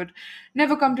alcoholic who would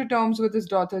never come to terms with his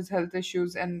daughter's health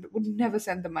issues and would never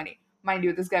send the money. Mind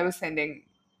you, this guy was sending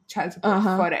child support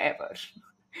Uh-huh. forever.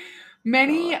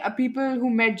 Many God. people who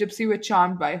met Gypsy were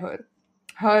charmed by her.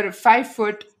 Her 5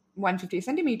 foot, 150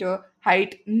 centimeter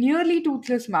height, nearly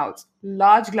toothless mouth,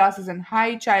 large glasses, and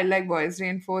high childlike voice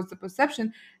reinforced the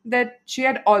perception that she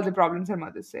had all the problems her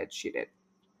mother said she did.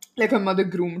 Like her mother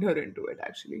groomed her into it,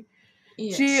 actually.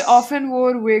 She Yes. often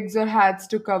wore wigs or hats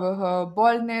to cover her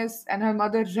baldness, and her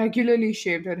mother regularly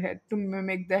shaved her head to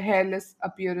mimic the hairless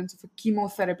appearance of a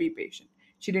chemotherapy patient.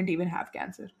 She didn't even have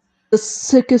cancer. The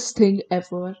sickest thing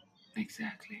ever.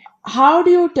 Exactly. How do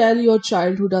you tell your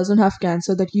child who doesn't have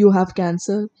cancer that you have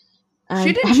cancer? She And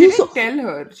didn't. have She you so didn't tell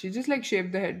her. She just like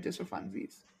shaved the head just for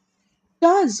funsies.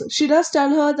 she does tell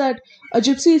her that a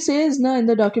gypsy says na in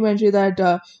the documentary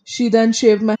that she then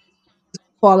shaved my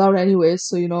fall out anyways,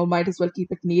 so might as well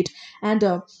keep it neat. And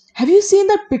have you seen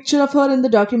that picture of her in the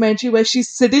documentary where she's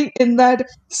sitting in that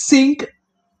sink,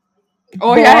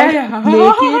 Oh yeah, bald, yeah,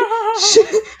 naked?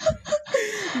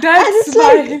 yeah. And That's it's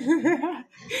like my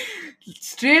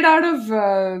straight out of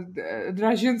the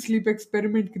Russian sleep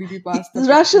experiment creepypasta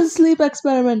Russian pictures. sleep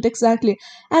experiment, exactly.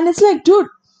 And it's like, dude,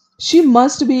 she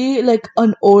must be like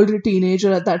an old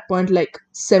teenager at that point, like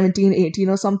 17, 18,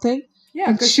 or something. Yeah,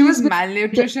 And because she was she's been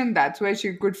malnutrition. That's why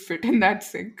she could fit in that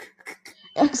sink.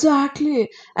 exactly.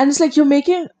 And it's like you're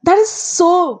making that is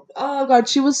so, oh god,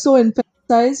 she was so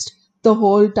emphasized the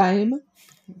whole time.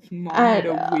 Mom had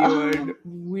And a weird,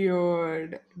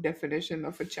 weird definition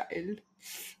of a child.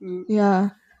 yeah.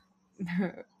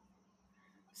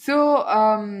 So,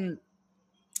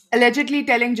 allegedly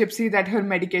telling Gypsy that her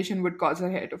medication would cause her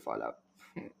hair to fall out.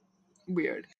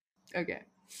 Weird. Okay.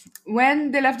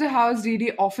 When they left the house, Dee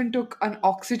Dee often took an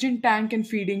oxygen tank and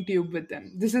feeding tube with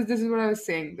them. This is what I was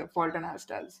saying, the Fault in Our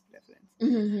Stars reference.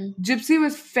 Mhm. Gypsy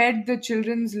was fed the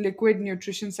children's liquid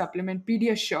nutrition supplement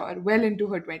Pediasure well into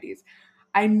her 20s.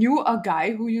 I knew a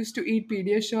guy who used to eat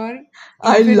Pediasure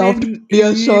I loved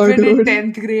Pediasure, even in dude.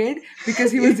 10th grade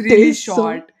because he was It really tastes so,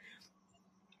 short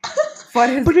for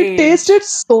his but it tasted age.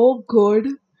 so good. I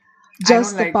don't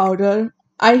Just the like powder.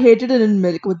 I hated it in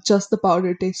milk with just the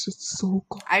powder. It tasted so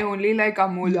good. I only like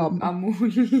Yum. Amul,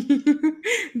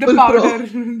 the Full Pro. powder,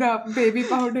 the baby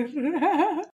powder.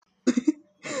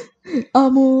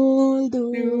 Amul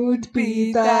दूध दूध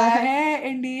पीता पीता है. है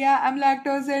India I'm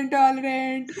lactose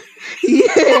intolerant.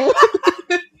 Yeah.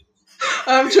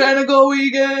 I'm trying to go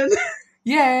vegan.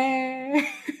 Yeah.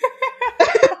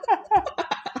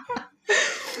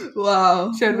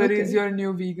 Wow. Sharvari is Okay. your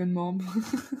new vegan mom.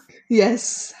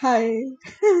 Yes. Hi.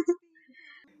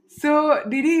 So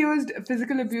Didi used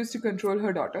physical abuse to control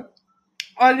her daughter,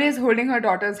 always holding her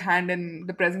daughter's hand in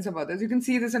the presence of others. You can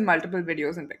see this in multiple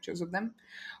videos and pictures of them.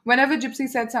 Whenever Gypsy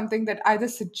said something that either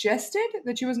suggested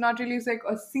that she was not really sick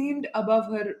or seemed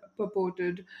above her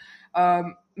purported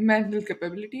mental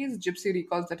capabilities, Gypsy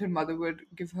recalls that her mother would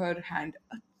give her hand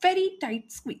a very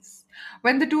tight squeeze.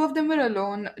 When the two of them were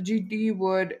alone, Didi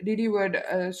would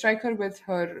strike her with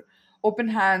her open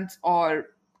hands or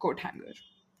coat hanger.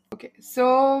 Okay,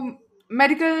 so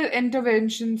medical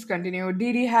interventions continue.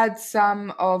 Didi had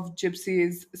some of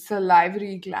Gypsy's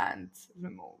salivary glands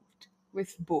removed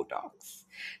with Botox,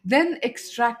 then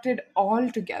extracted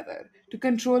altogether to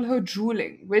control her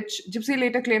drooling, which Gypsy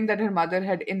later claimed that her mother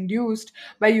had induced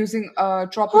by using a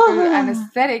tropical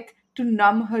anesthetic to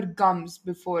numb her gums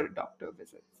before doctor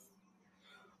visits.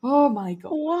 Oh my god.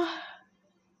 What?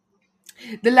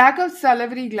 The lack of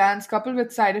salivary glands, coupled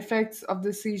with side effects of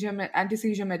the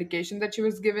anti-seizure medication that she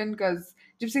was given, because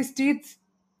Gypsy's teeth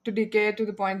to decay to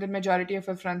the point that majority of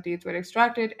her front teeth were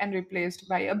extracted and replaced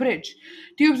by a bridge.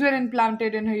 Tubes were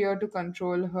implanted in her ear to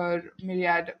control her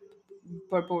myriad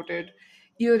purported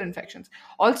ear infections.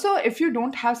 Also, if you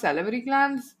don't have salivary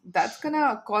glands, that's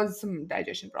gonna cause some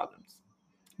digestion problems.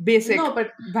 No, Basic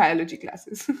but biology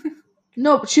classes.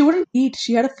 no, she wouldn't eat.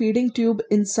 She had a feeding tube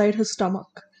inside her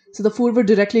stomach. So the food would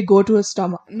directly go to her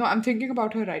stomach. No, I'm thinking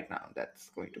about her right now. That's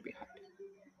going to be hard.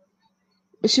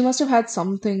 But she must have had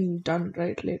something done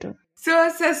right later. So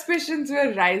suspicions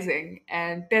were rising,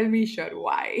 and tell me, sure,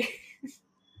 why?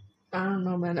 I don't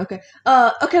know, man. Okay.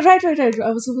 Okay, right.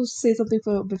 I was supposed to say something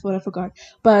before I forgot.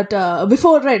 But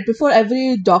before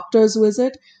every doctor's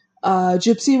visit,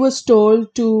 Gypsy was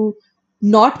told to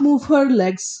not move her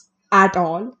legs at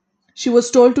all. She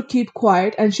was told to keep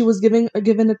quiet, and she was given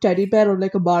a teddy bear or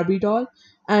like a Barbie doll,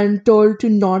 and told to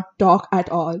not talk at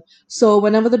all. So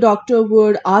whenever the doctor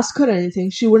would ask her anything,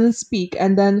 she wouldn't speak,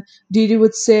 and then Didi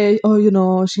would say,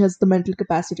 "Oh, she has the mental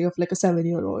capacity of like a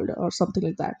 7-year-old or something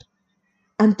like that."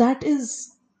 And that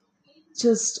is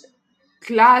just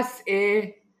Class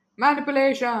A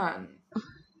manipulation.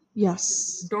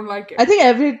 yes. Don't like I it.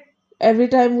 think every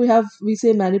time we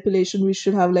say manipulation, we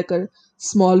should have like a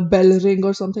small bell ring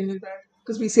or something like that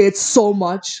because we say it so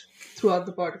much throughout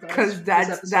the podcast, Because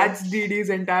this that's episode. Dee Dee's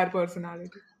entire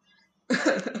personality.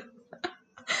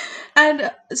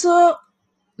 And so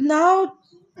now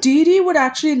Didi would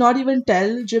actually not even tell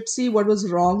Gypsy what was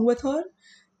wrong with her.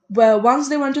 Well, once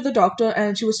they went to the doctor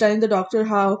and she was telling the doctor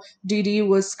how Didi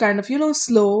was kind of,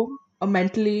 slow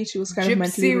mentally. She was kind of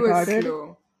mentally Gypsy was retarded.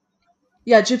 slow.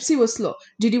 Yeah, Gypsy was slow.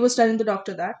 Didi was telling the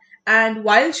doctor that. And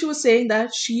while she was saying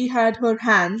that, she had her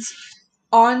hands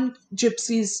on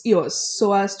Gypsy's ears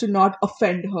so as to not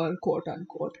offend her, quote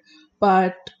unquote.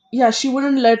 But yeah, she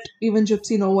wouldn't let even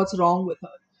Gypsy know what's wrong with her.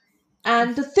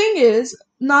 And the thing is,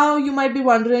 now you might be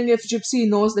wondering if Gypsy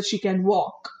knows that she can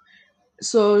walk.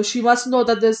 So she must know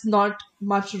that there's not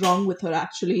much wrong with her,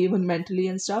 actually, even mentally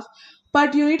and stuff.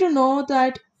 But you need to know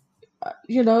that,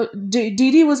 Dee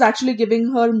Dee was actually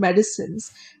giving her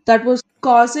medicines that was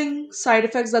causing side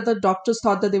effects that the doctors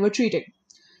thought that they were treating.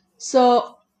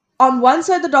 So, on one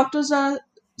side, the doctors are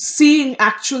seeing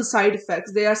actual side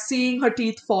effects. They are seeing her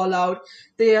teeth fall out.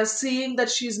 They are seeing that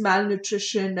she's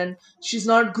malnutrition and she's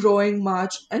not growing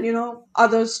much, and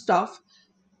other stuff.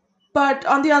 But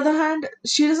on the other hand,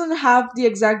 she doesn't have the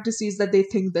exact disease that they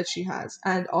think that she has.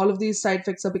 And all of these side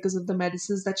effects are because of the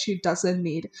medicines that she doesn't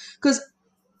need. Because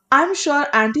I'm sure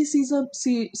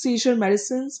anti-seizure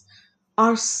medicines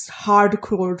are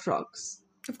hardcore drugs.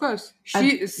 Of course, And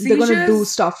she they're going to do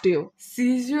stuff to you.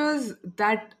 seizures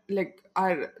that like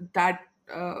are that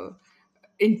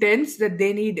intense that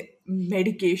they need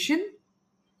medication,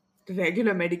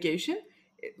 regular medication.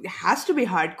 It has to be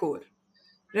hardcore,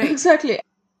 right? Exactly.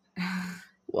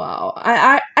 Wow.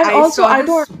 And I also, saw I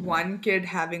don't. this one kid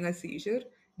having a seizure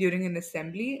during an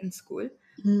assembly in school,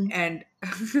 Mm. and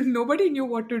nobody knew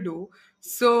what to do.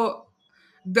 So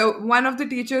the one of the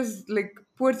teachers, like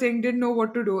poor thing, didn't know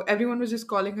what to do. Everyone was just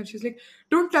calling her. She's like,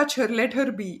 "Don't touch her. Let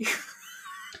her be."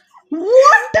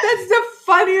 What? That's the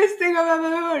funniest thing I've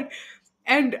ever heard.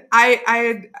 And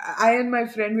I and my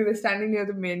friend, we were standing near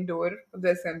the main door of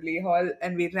the assembly hall,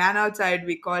 and we ran outside.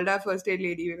 We called our first aid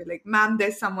lady. We were like, "Ma'am,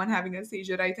 there's someone having a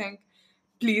seizure. I think,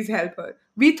 please help her."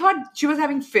 We thought she was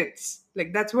having fits.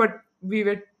 Like that's what we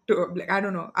were told. Like I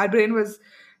don't know. Our brain was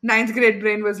ninth grade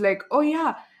brain was like, "Oh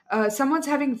yeah, someone's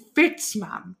having fits,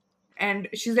 ma'am." And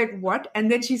she's like, "What?" And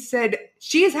then she said,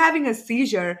 "She's having a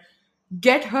seizure.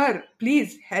 Get her,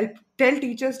 please help. Tell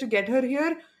teachers to get her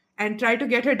here and try to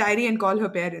get her diary and call her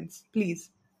parents,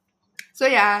 please." So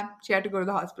yeah, she had to go to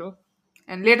the hospital.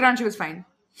 And later on she was fine.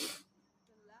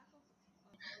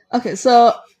 Okay,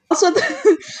 so also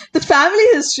the family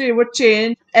history would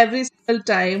change every single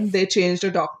time they changed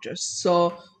a doctor.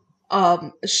 So,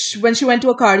 when she went to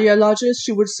a cardiologist,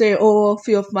 she would say, "Oh, a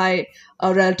few of my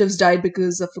relatives died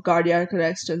because of a cardiac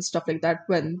arrest and stuff like that,"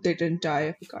 when they didn't die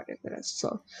of a cardiac arrest.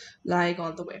 So, lying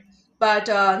all the way. But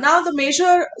now the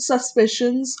major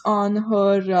suspicions on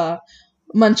her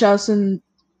Munchausen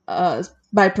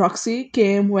by proxy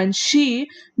came when she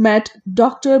met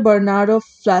Dr. Bernardo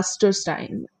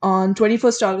Flasterstein on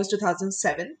 21st August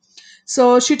 2007.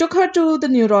 So she took her to the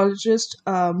neurologist,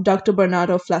 Dr.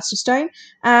 Bernardo Flasterstein,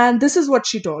 and this is what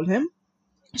she told him.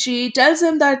 She tells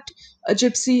him that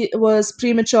Gypsy was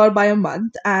premature by a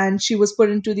month and she was put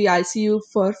into the ICU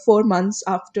for 4 months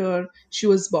after she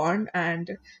was born.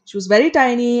 And she was very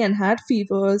tiny and had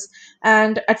fevers.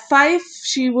 And at 5,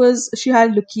 she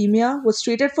had leukemia, was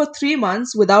treated for 3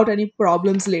 months without any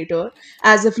problems later,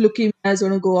 as if leukemia is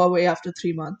going to go away after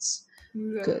 3 months.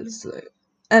 Exactly. Because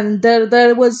and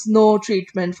there was no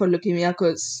treatment for leukemia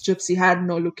because Gypsy had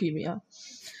no leukemia.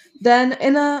 Then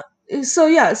in a so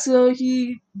yeah, so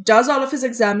he does all of his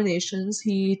examinations.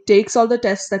 He takes all the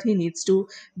tests that he needs to,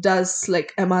 does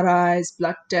like MRIs,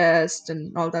 blood tests,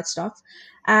 and all that stuff.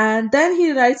 And then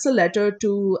he writes a letter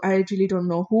to, I really don't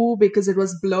know who because it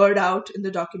was blurred out in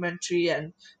the documentary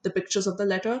and the pictures of the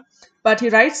letter. But he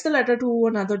writes the letter to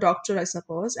another doctor, I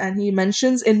suppose, and he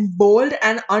mentions in bold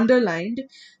and underlined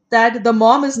that the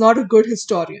mom is not a good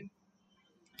historian.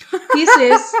 He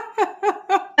says,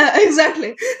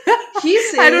 exactly. He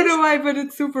I don't know says, why, but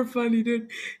it's super funny, dude.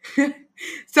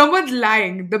 Someone's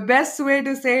lying. The best way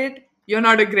to say it, you're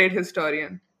not a great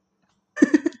historian.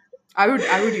 I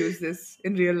would use this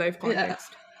in real life yeah.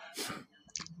 context.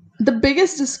 The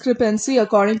biggest discrepancy,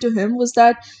 according to him, was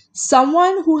that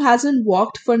someone who hasn't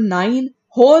walked for 9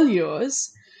 whole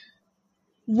years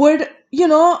would,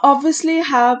 obviously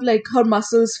have like her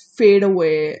muscles fade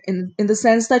away in the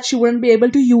sense that she wouldn't be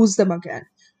able to use them again.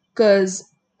 Because,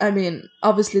 I mean,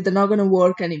 obviously they're not going to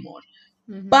work anymore.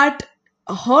 Hmm. But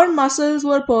her muscles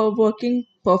were working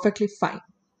perfectly fine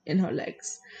in her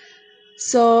legs.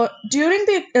 So during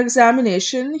the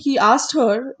examination, he asked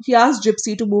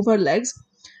Gypsy to move her legs,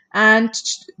 and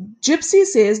Gypsy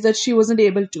says that she wasn't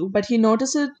able to, but he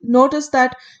noticed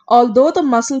that although the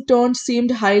muscle tone seemed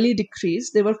highly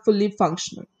decreased, they were fully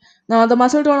functional. Now the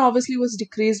muscle tone obviously was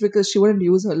decreased because she wouldn't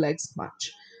use her legs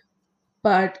much.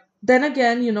 But then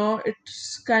again,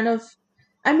 it's kind of,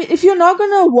 I mean, if you're not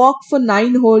gonna walk for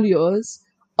 9 whole years,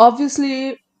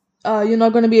 obviously, you're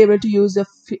not gonna be able to use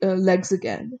your legs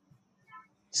again.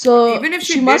 So Even if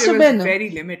she she did, must it have was been. very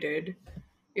limited.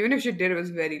 Even if she did, it was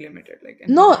very limited, like in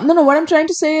her No, no, no. hands. What I'm trying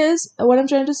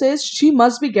to say is, she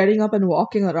must be getting up and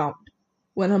walking around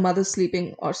when her mother's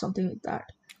sleeping or something like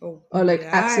that, Oh or like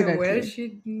yeah, well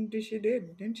accidentally. she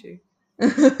did, didn't she?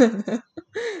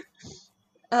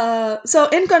 So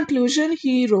in conclusion,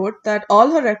 he wrote that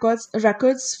all her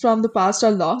records from the past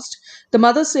are lost. The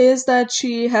mother says that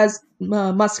she has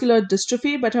muscular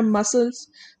dystrophy, but her muscle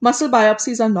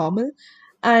biopsies are normal.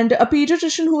 And a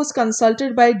pediatrician who was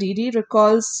consulted by Didi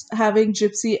recalls having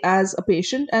Gypsy as a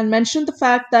patient and mentioned the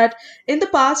fact that in the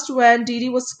past, when Didi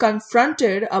was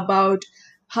confronted about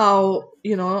how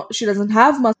she doesn't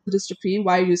have muscle dystrophy,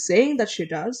 why are you saying that she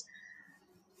does?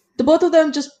 The both of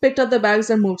them just picked up their bags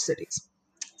and moved cities.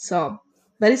 So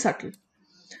very subtle.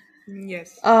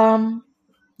 Yes. Um.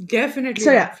 Definitely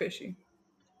So not yeah, fishy.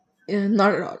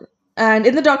 not at all. And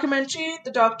in the documentary,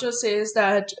 the doctor says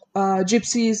that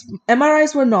Gypsy's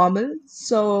MRIs were normal.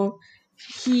 So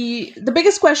the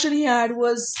biggest question he had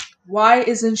was, why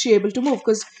isn't she able to move?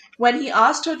 Because when he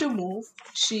asked her to move,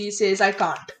 she says, I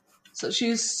can't. So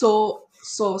she's so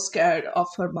scared of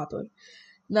her mother.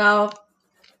 Now,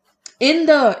 in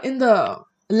the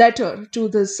letter to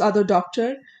this other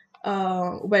doctor,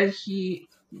 where he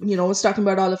was talking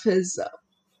about all of his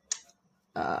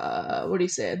what do you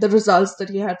say, the results that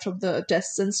he had from the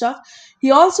tests and stuff,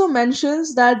 he also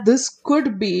mentions that this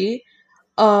could be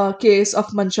a case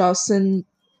of Munchausen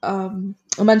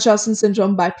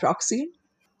syndrome by proxy.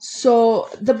 So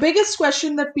the biggest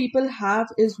question that people have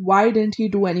is, why didn't he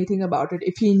do anything about it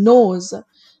if he knows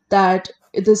that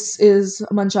this is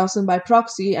Munchausen by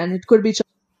proxy and it could be?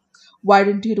 Why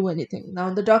didn't he do anything? Now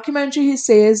in the documentary he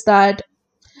says that,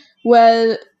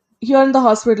 well, here in the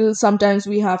hospital, sometimes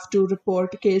we have to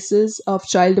report cases of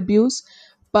child abuse,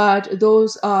 but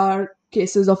those are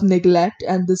cases of neglect,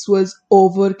 and this was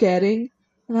over caring.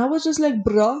 And I was just like,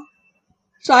 bruh,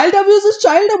 child abuse is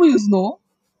child abuse, no?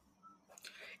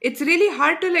 It's really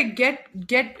hard to like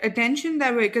get attention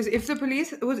that way, because if the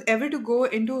police was ever to go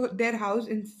into their house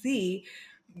and see,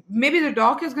 maybe the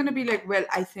doc is going to be like, well,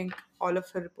 I think all of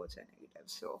her reports are negative,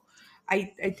 so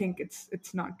I think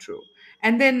it's not true.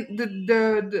 And then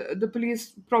the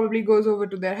police probably goes over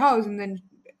to their house, and then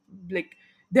like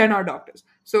they're not doctors,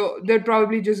 so they'll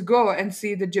probably just go and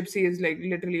see the Gypsy is like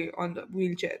literally on the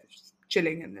wheelchair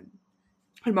chilling, and then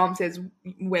her mom says,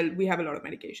 well, we have a lot of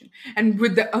medication. And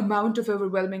with the amount of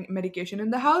overwhelming medication in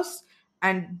the house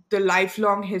and the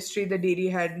lifelong history that Didi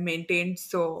had maintained,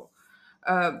 so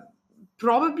uh,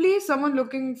 probably someone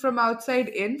looking from outside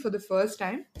in for the first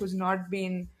time who's not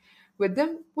been with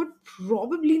them would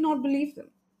probably not believe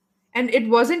them. And it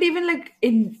wasn't even like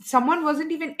someone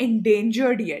wasn't even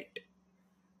endangered yet.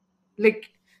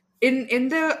 Like in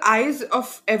the eyes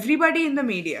of everybody in the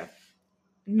media,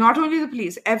 not only the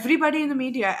police, everybody in the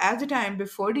media at the time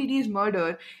before Didi's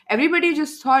murder, everybody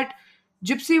just thought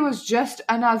Gypsy was just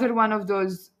another one of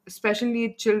those special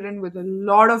need children with a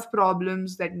lot of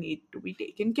problems that need to be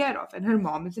taken care of. And her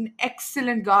mom is an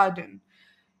excellent guardian.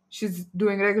 She's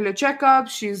doing regular checkups,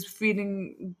 she's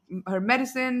feeding her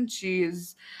medicine,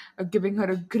 she's giving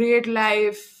her a great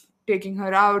life, taking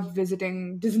her out,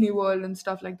 visiting Disney World and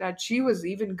stuff like that. She was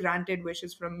even granted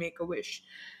wishes from Make a Wish,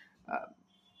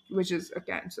 which is a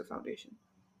cancer foundation.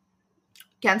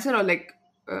 Cancer or like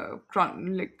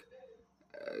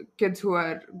kids who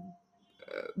are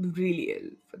really ill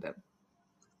for them.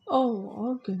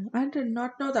 Oh, okay. I did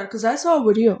not know that because I saw a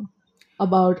video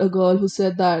about a girl who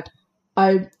said that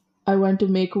I I went to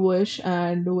make a wish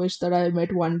and wish that I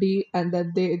met Wendy, and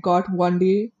that they got One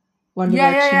Yeah,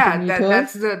 yeah, Direction to yeah. meet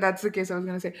her. That's the case I was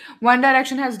gonna say. One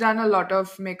Direction has done a lot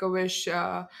of Make a Wish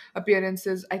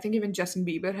appearances. I think even Justin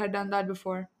Bieber had done that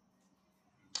before.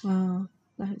 Ah,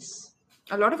 nice.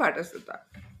 A lot of artists did that.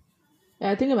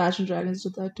 Yeah, I think Imagine Dragons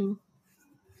did that too.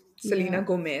 Selena Yeah.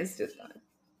 Gomez did that.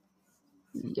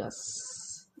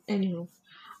 Yes. Anywho.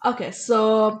 Okay,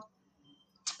 so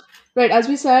right, as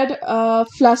we said,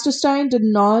 Flasterstein did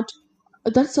not.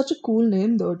 That's such a cool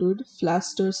name, though, dude.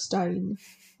 Flasterstein.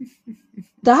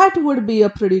 That would be a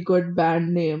pretty good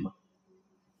band name.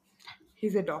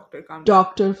 He's a doctor. Calm down.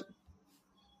 Doctor.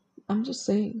 I'm just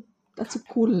saying. That's a Calm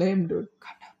down. cool name, dude.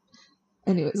 Calm down.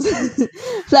 Anyways,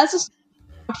 Flasterstein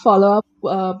follow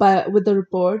up by with the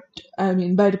report. I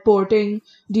mean, by reporting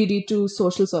DD to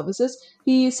social services.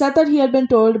 He said that he had been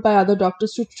told by other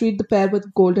doctors to treat the pair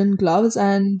with golden gloves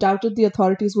and doubted the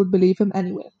authorities would believe him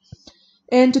anyway.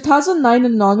 In 2009,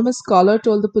 an anonymous caller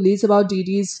told the police about Dee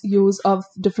Dee's use of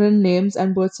different names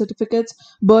and birth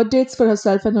dates for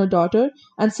herself and her daughter,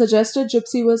 and suggested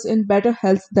Gypsy was in better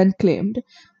health than claimed.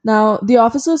 Now, the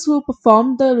officers who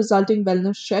performed the resulting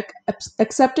wellness check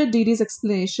accepted Dee Dee's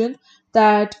explanation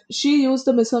that she used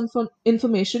the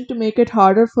misinformation to make it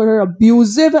harder for her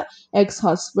abusive ex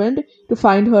husband to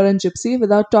find her and Gypsy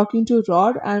without talking to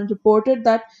Rod, and reported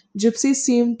that Gypsy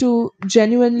seemed to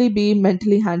genuinely be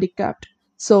mentally handicapped.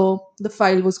 So the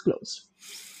file was closed.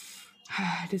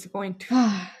 Disappoint.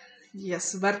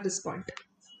 Yes, very disappointing.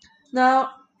 Now,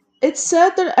 it's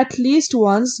said that at least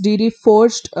once Didi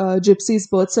forged Gypsy's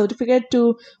birth certificate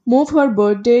to move her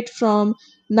birth date from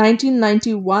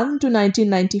 1991 to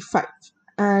 1995.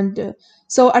 And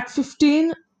so at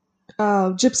 15,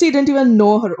 Gypsy didn't even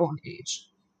know her own age.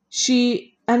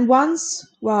 And once,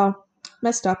 wow,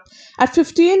 messed up. At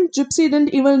 15, Gypsy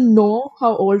didn't even know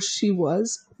how old she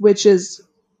was, which is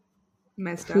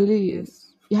Messed up. really,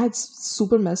 Yes. yeah, it's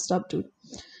super messed up, dude.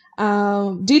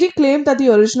 Didi claimed that the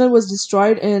original was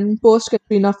destroyed in post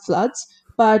Katrina floods,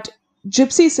 but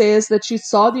Gypsy says that she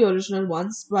saw the original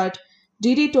once, but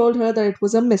Didi told her that it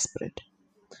was a misprint.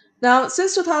 Now,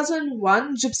 since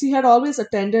 2001, Gypsy had always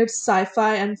attended sci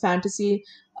fi and fantasy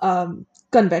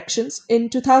conventions. In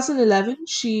 2011,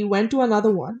 she went to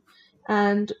another one,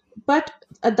 and but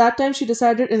at that time, she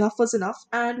decided enough was enough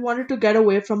and wanted to get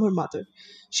away from her mother.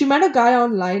 She met a guy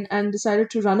online and decided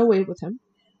to run away with him.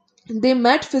 They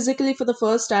met physically for the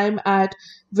first time at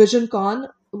VisionCon,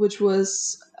 which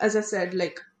was, as I said,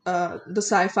 like the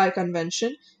sci-fi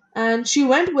convention. And she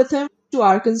went with him to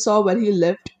Arkansas where he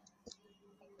lived.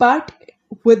 But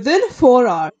within 4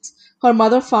 hours, her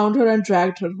mother found her and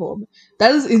dragged her home.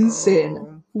 That is insane.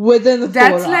 Oh. Within four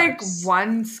That's like hours.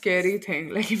 one scary thing.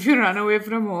 Like if you run away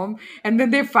from home and then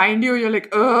they find you, you're like,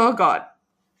 oh God.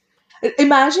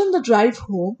 Imagine the drive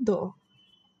home, though.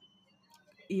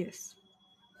 Yes.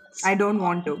 I don't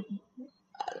want to.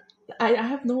 I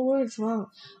have no words. Wow.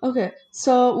 Okay.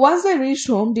 So once they reached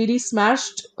home, Didi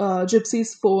smashed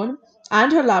Gypsy's phone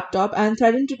and her laptop and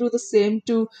threatened to do the same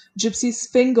to Gypsy's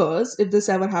fingers if this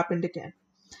ever happened again.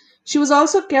 She was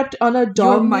also kept on a You're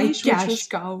dog my leash, which cash was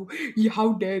cow.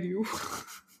 How dare you?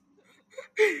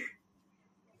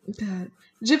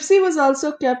 Gypsy was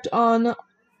also kept on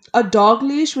a dog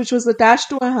leash, which was attached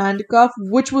to a handcuff,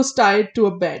 which was tied to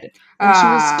a bed, and she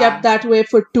was kept Ah, that way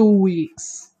for 2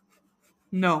 weeks.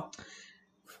 no.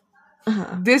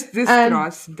 Uh-huh. This And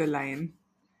crossed the line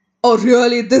oh,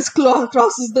 really? This claw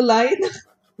crosses the line.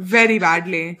 very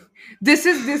badly. This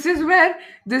is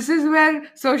where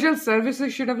social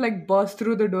services should have like burst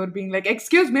through the door, being like,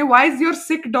 "Excuse me, why is your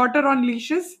sick daughter on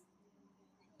leashes?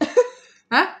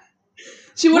 Huh?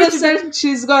 She would have Which said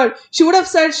she's got. She would have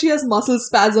said she has muscle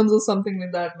spasms or something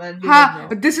like that, man. You don't Ha!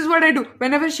 know. This is what I do.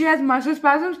 Whenever she has muscle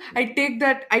spasms, I take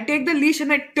the leash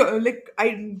and I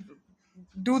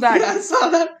do Yeah, that. I saw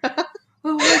that.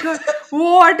 Oh my god,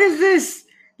 what is this?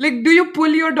 Like, do you pull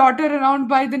your daughter around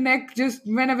by the neck just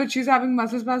whenever she's having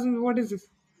muscle spasms? What is this?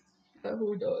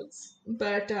 Who knows?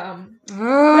 But right,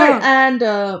 Ah, and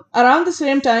around the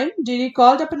same time, Didi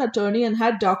called up an attorney and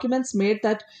had documents made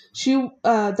that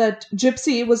that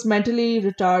Gypsy was mentally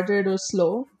retarded or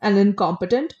slow and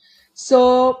incompetent.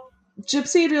 So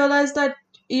Gypsy realized that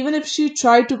even if she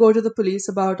tried to go to the police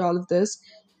about all of this,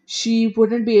 she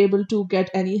wouldn't be able to get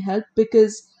any help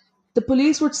because the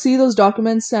police would see those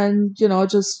documents and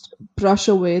just brush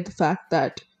away the fact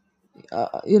that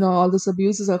all this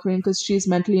abuse is occurring because she's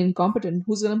mentally incompetent.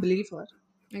 Who's gonna believe her?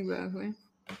 exactly.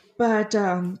 But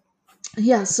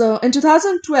yeah, so in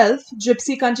 2012,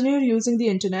 Gypsy continued using the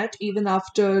internet even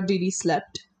after Didi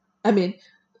slept. I mean,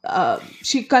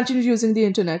 she continued using the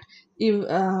internet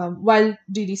while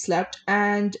Didi slept,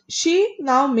 and she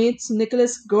now meets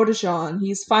Nicholas Gordichon.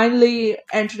 He's finally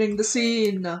entering the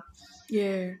scene.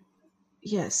 Yeah.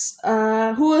 Yes,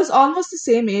 who is almost the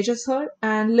same age as her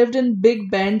and lived in Big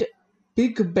Bend,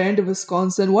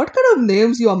 Wisconsin. What kind of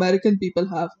names you American people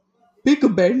have? Big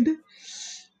Bend?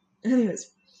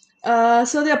 Anyways,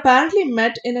 so they apparently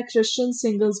met in a Christian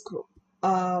singles group.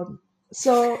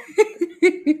 So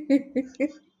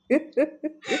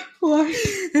what?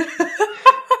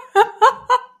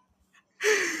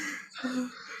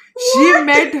 She What?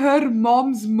 met her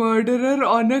mom's murderer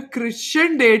on a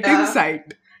Christian dating Yeah,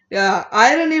 site. yeah.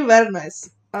 Irony, very nice.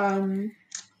 So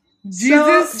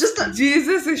Jesus, just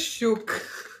Jesus is shook.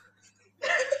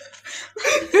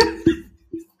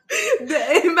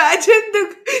 Imagine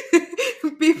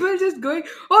the people just going,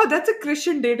 "Oh, that's a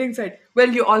Christian dating site."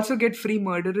 Well, you also get free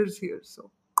murderers here,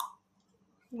 so.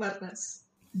 very nice.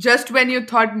 Just when you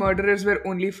thought murderers were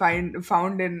only found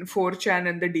in 4chan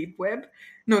and the deep web,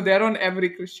 no, they're on every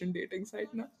Christian dating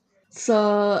site now.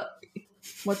 So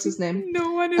what's his name?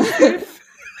 No one is safe.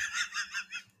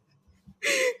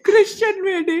 Christian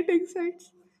dating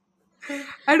sites.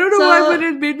 I don't know why, but So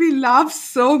it made me laugh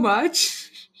so much.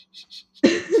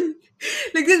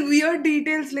 Like these weird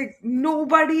details, like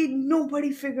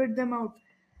nobody figured them out.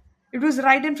 It was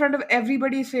right in front of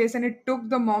everybody's face, and it took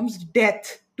the mom's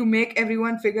death to make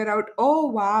everyone figure out, oh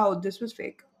wow, this was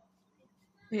fake.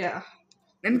 yeah.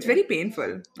 And it's very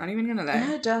painful. Not even gonna Yeah,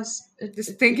 lie. it does.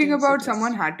 Just It thinking is. It about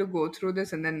someone is. had to go through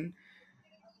this and then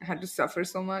had to suffer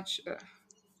so much.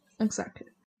 Exactly.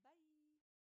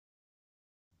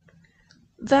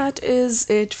 That is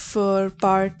it for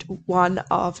part one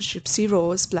of Gypsy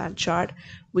Rose Blanchard.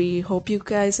 We hope you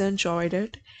guys enjoyed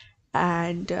it.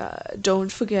 And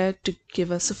don't forget to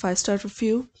give us a 5-star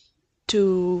review,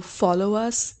 to follow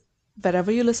us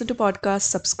wherever you listen to podcasts,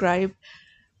 subscribe.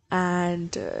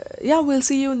 And yeah, we'll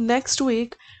see you next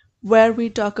week where we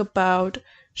talk about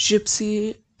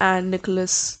Gypsy and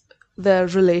Nicholas, their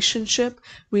relationship.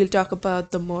 We'll talk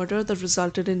about the murder that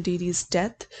resulted in Dee Dee's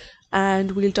death.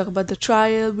 And we'll talk about the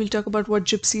trial. We'll talk about what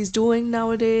Gypsy is doing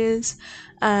nowadays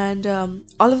and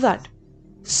all of that.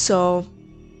 So,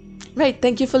 right,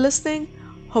 thank you for listening.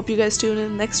 Hope you guys tune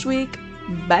in next week.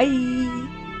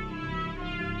 Bye.